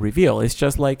with that reveal. It's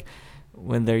just like,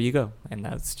 when there you go. And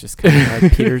that's just kind of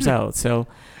like peters out. So...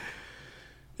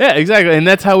 Yeah, exactly. And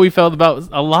that's how we felt about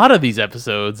a lot of these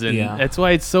episodes. And that's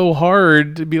why it's so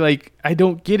hard to be like, I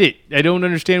don't get it. I don't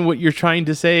understand what you're trying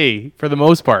to say for the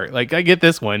most part. Like, I get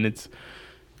this one. It's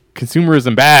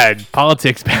consumerism bad,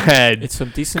 politics bad. It's some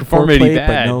decent foreplay,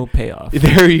 but no payoff.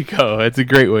 There you go. That's a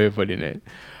great way of putting it.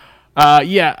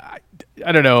 I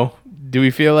don't know. Do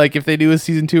we feel like if they do a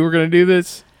season 2, we're going to do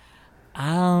this?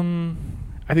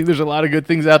 I think there's a lot of good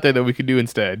things out there that we could do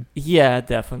instead. Yeah,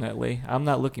 definitely. I'm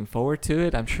not looking forward to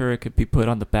it. I'm sure it could be put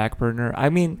on the back burner. I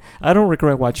mean, I don't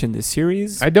regret watching this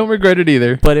series. I don't regret it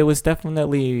either. But it was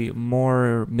definitely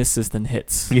more misses than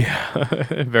hits.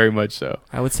 Yeah, very much so.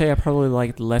 I would say I probably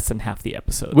liked less than half the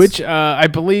episodes. Which I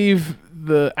believe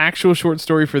the actual short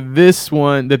story for this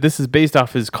one that this is based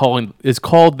off is called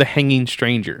The Hanging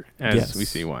Stranger, as we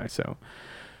see why. So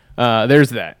there's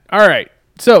that. All right.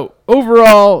 So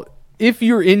overall, if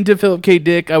you're into Philip K.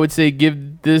 Dick, I would say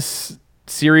give this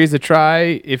series a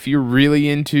try. If you're really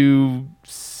into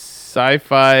sci-fi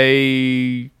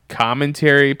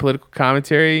political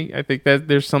commentary. I think that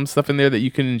there's some stuff in there that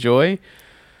you can enjoy.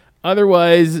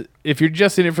 Otherwise, if you're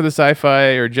just in it for the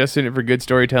sci-fi or just in it for good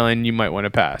storytelling, you might want to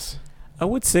pass. I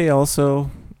would say also,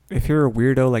 if you're a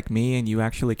weirdo like me and you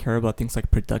actually care about things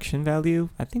like production value,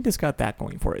 I think this got that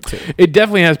going for it too. It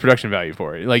definitely has production value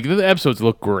for it. Like, the episodes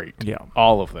look great. Yeah.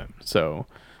 All of them. So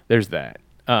there's that.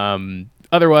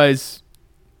 Otherwise,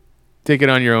 take it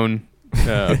on your own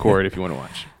accord if you want to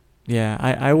watch. Yeah,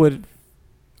 I would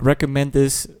recommend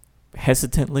this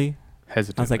hesitantly. I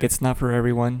was like, it's not for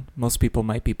everyone. Most people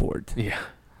might be bored. Yeah.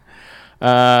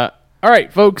 All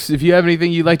right, folks, if you have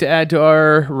anything you'd like to add to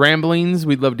our ramblings,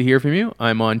 we'd love to hear from you.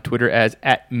 I'm on Twitter as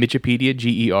 @Mitchipedia,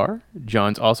 GER.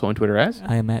 John's also on Twitter as?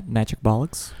 I am at Magic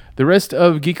Bollocks. The rest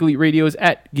of Geek Elite Radio is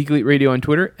at Geek Elite Radio on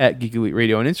Twitter, at Geek Elite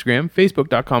Radio on Instagram,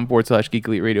 Facebook.com/Geek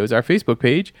Elite Radio is our Facebook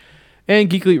page, and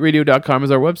GeekEliteRadio.com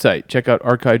is our website. Check out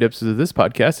archived episodes of this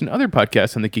podcast and other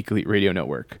podcasts on the Geek Elite Radio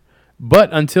Network. But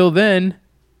until then,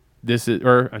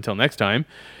 until next time,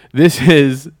 this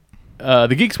is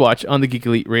the Geeks Watch on the Geek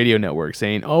Elite Radio Network,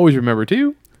 saying always remember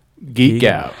to geek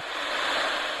out.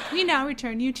 We now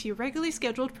return you to your regularly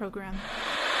scheduled program.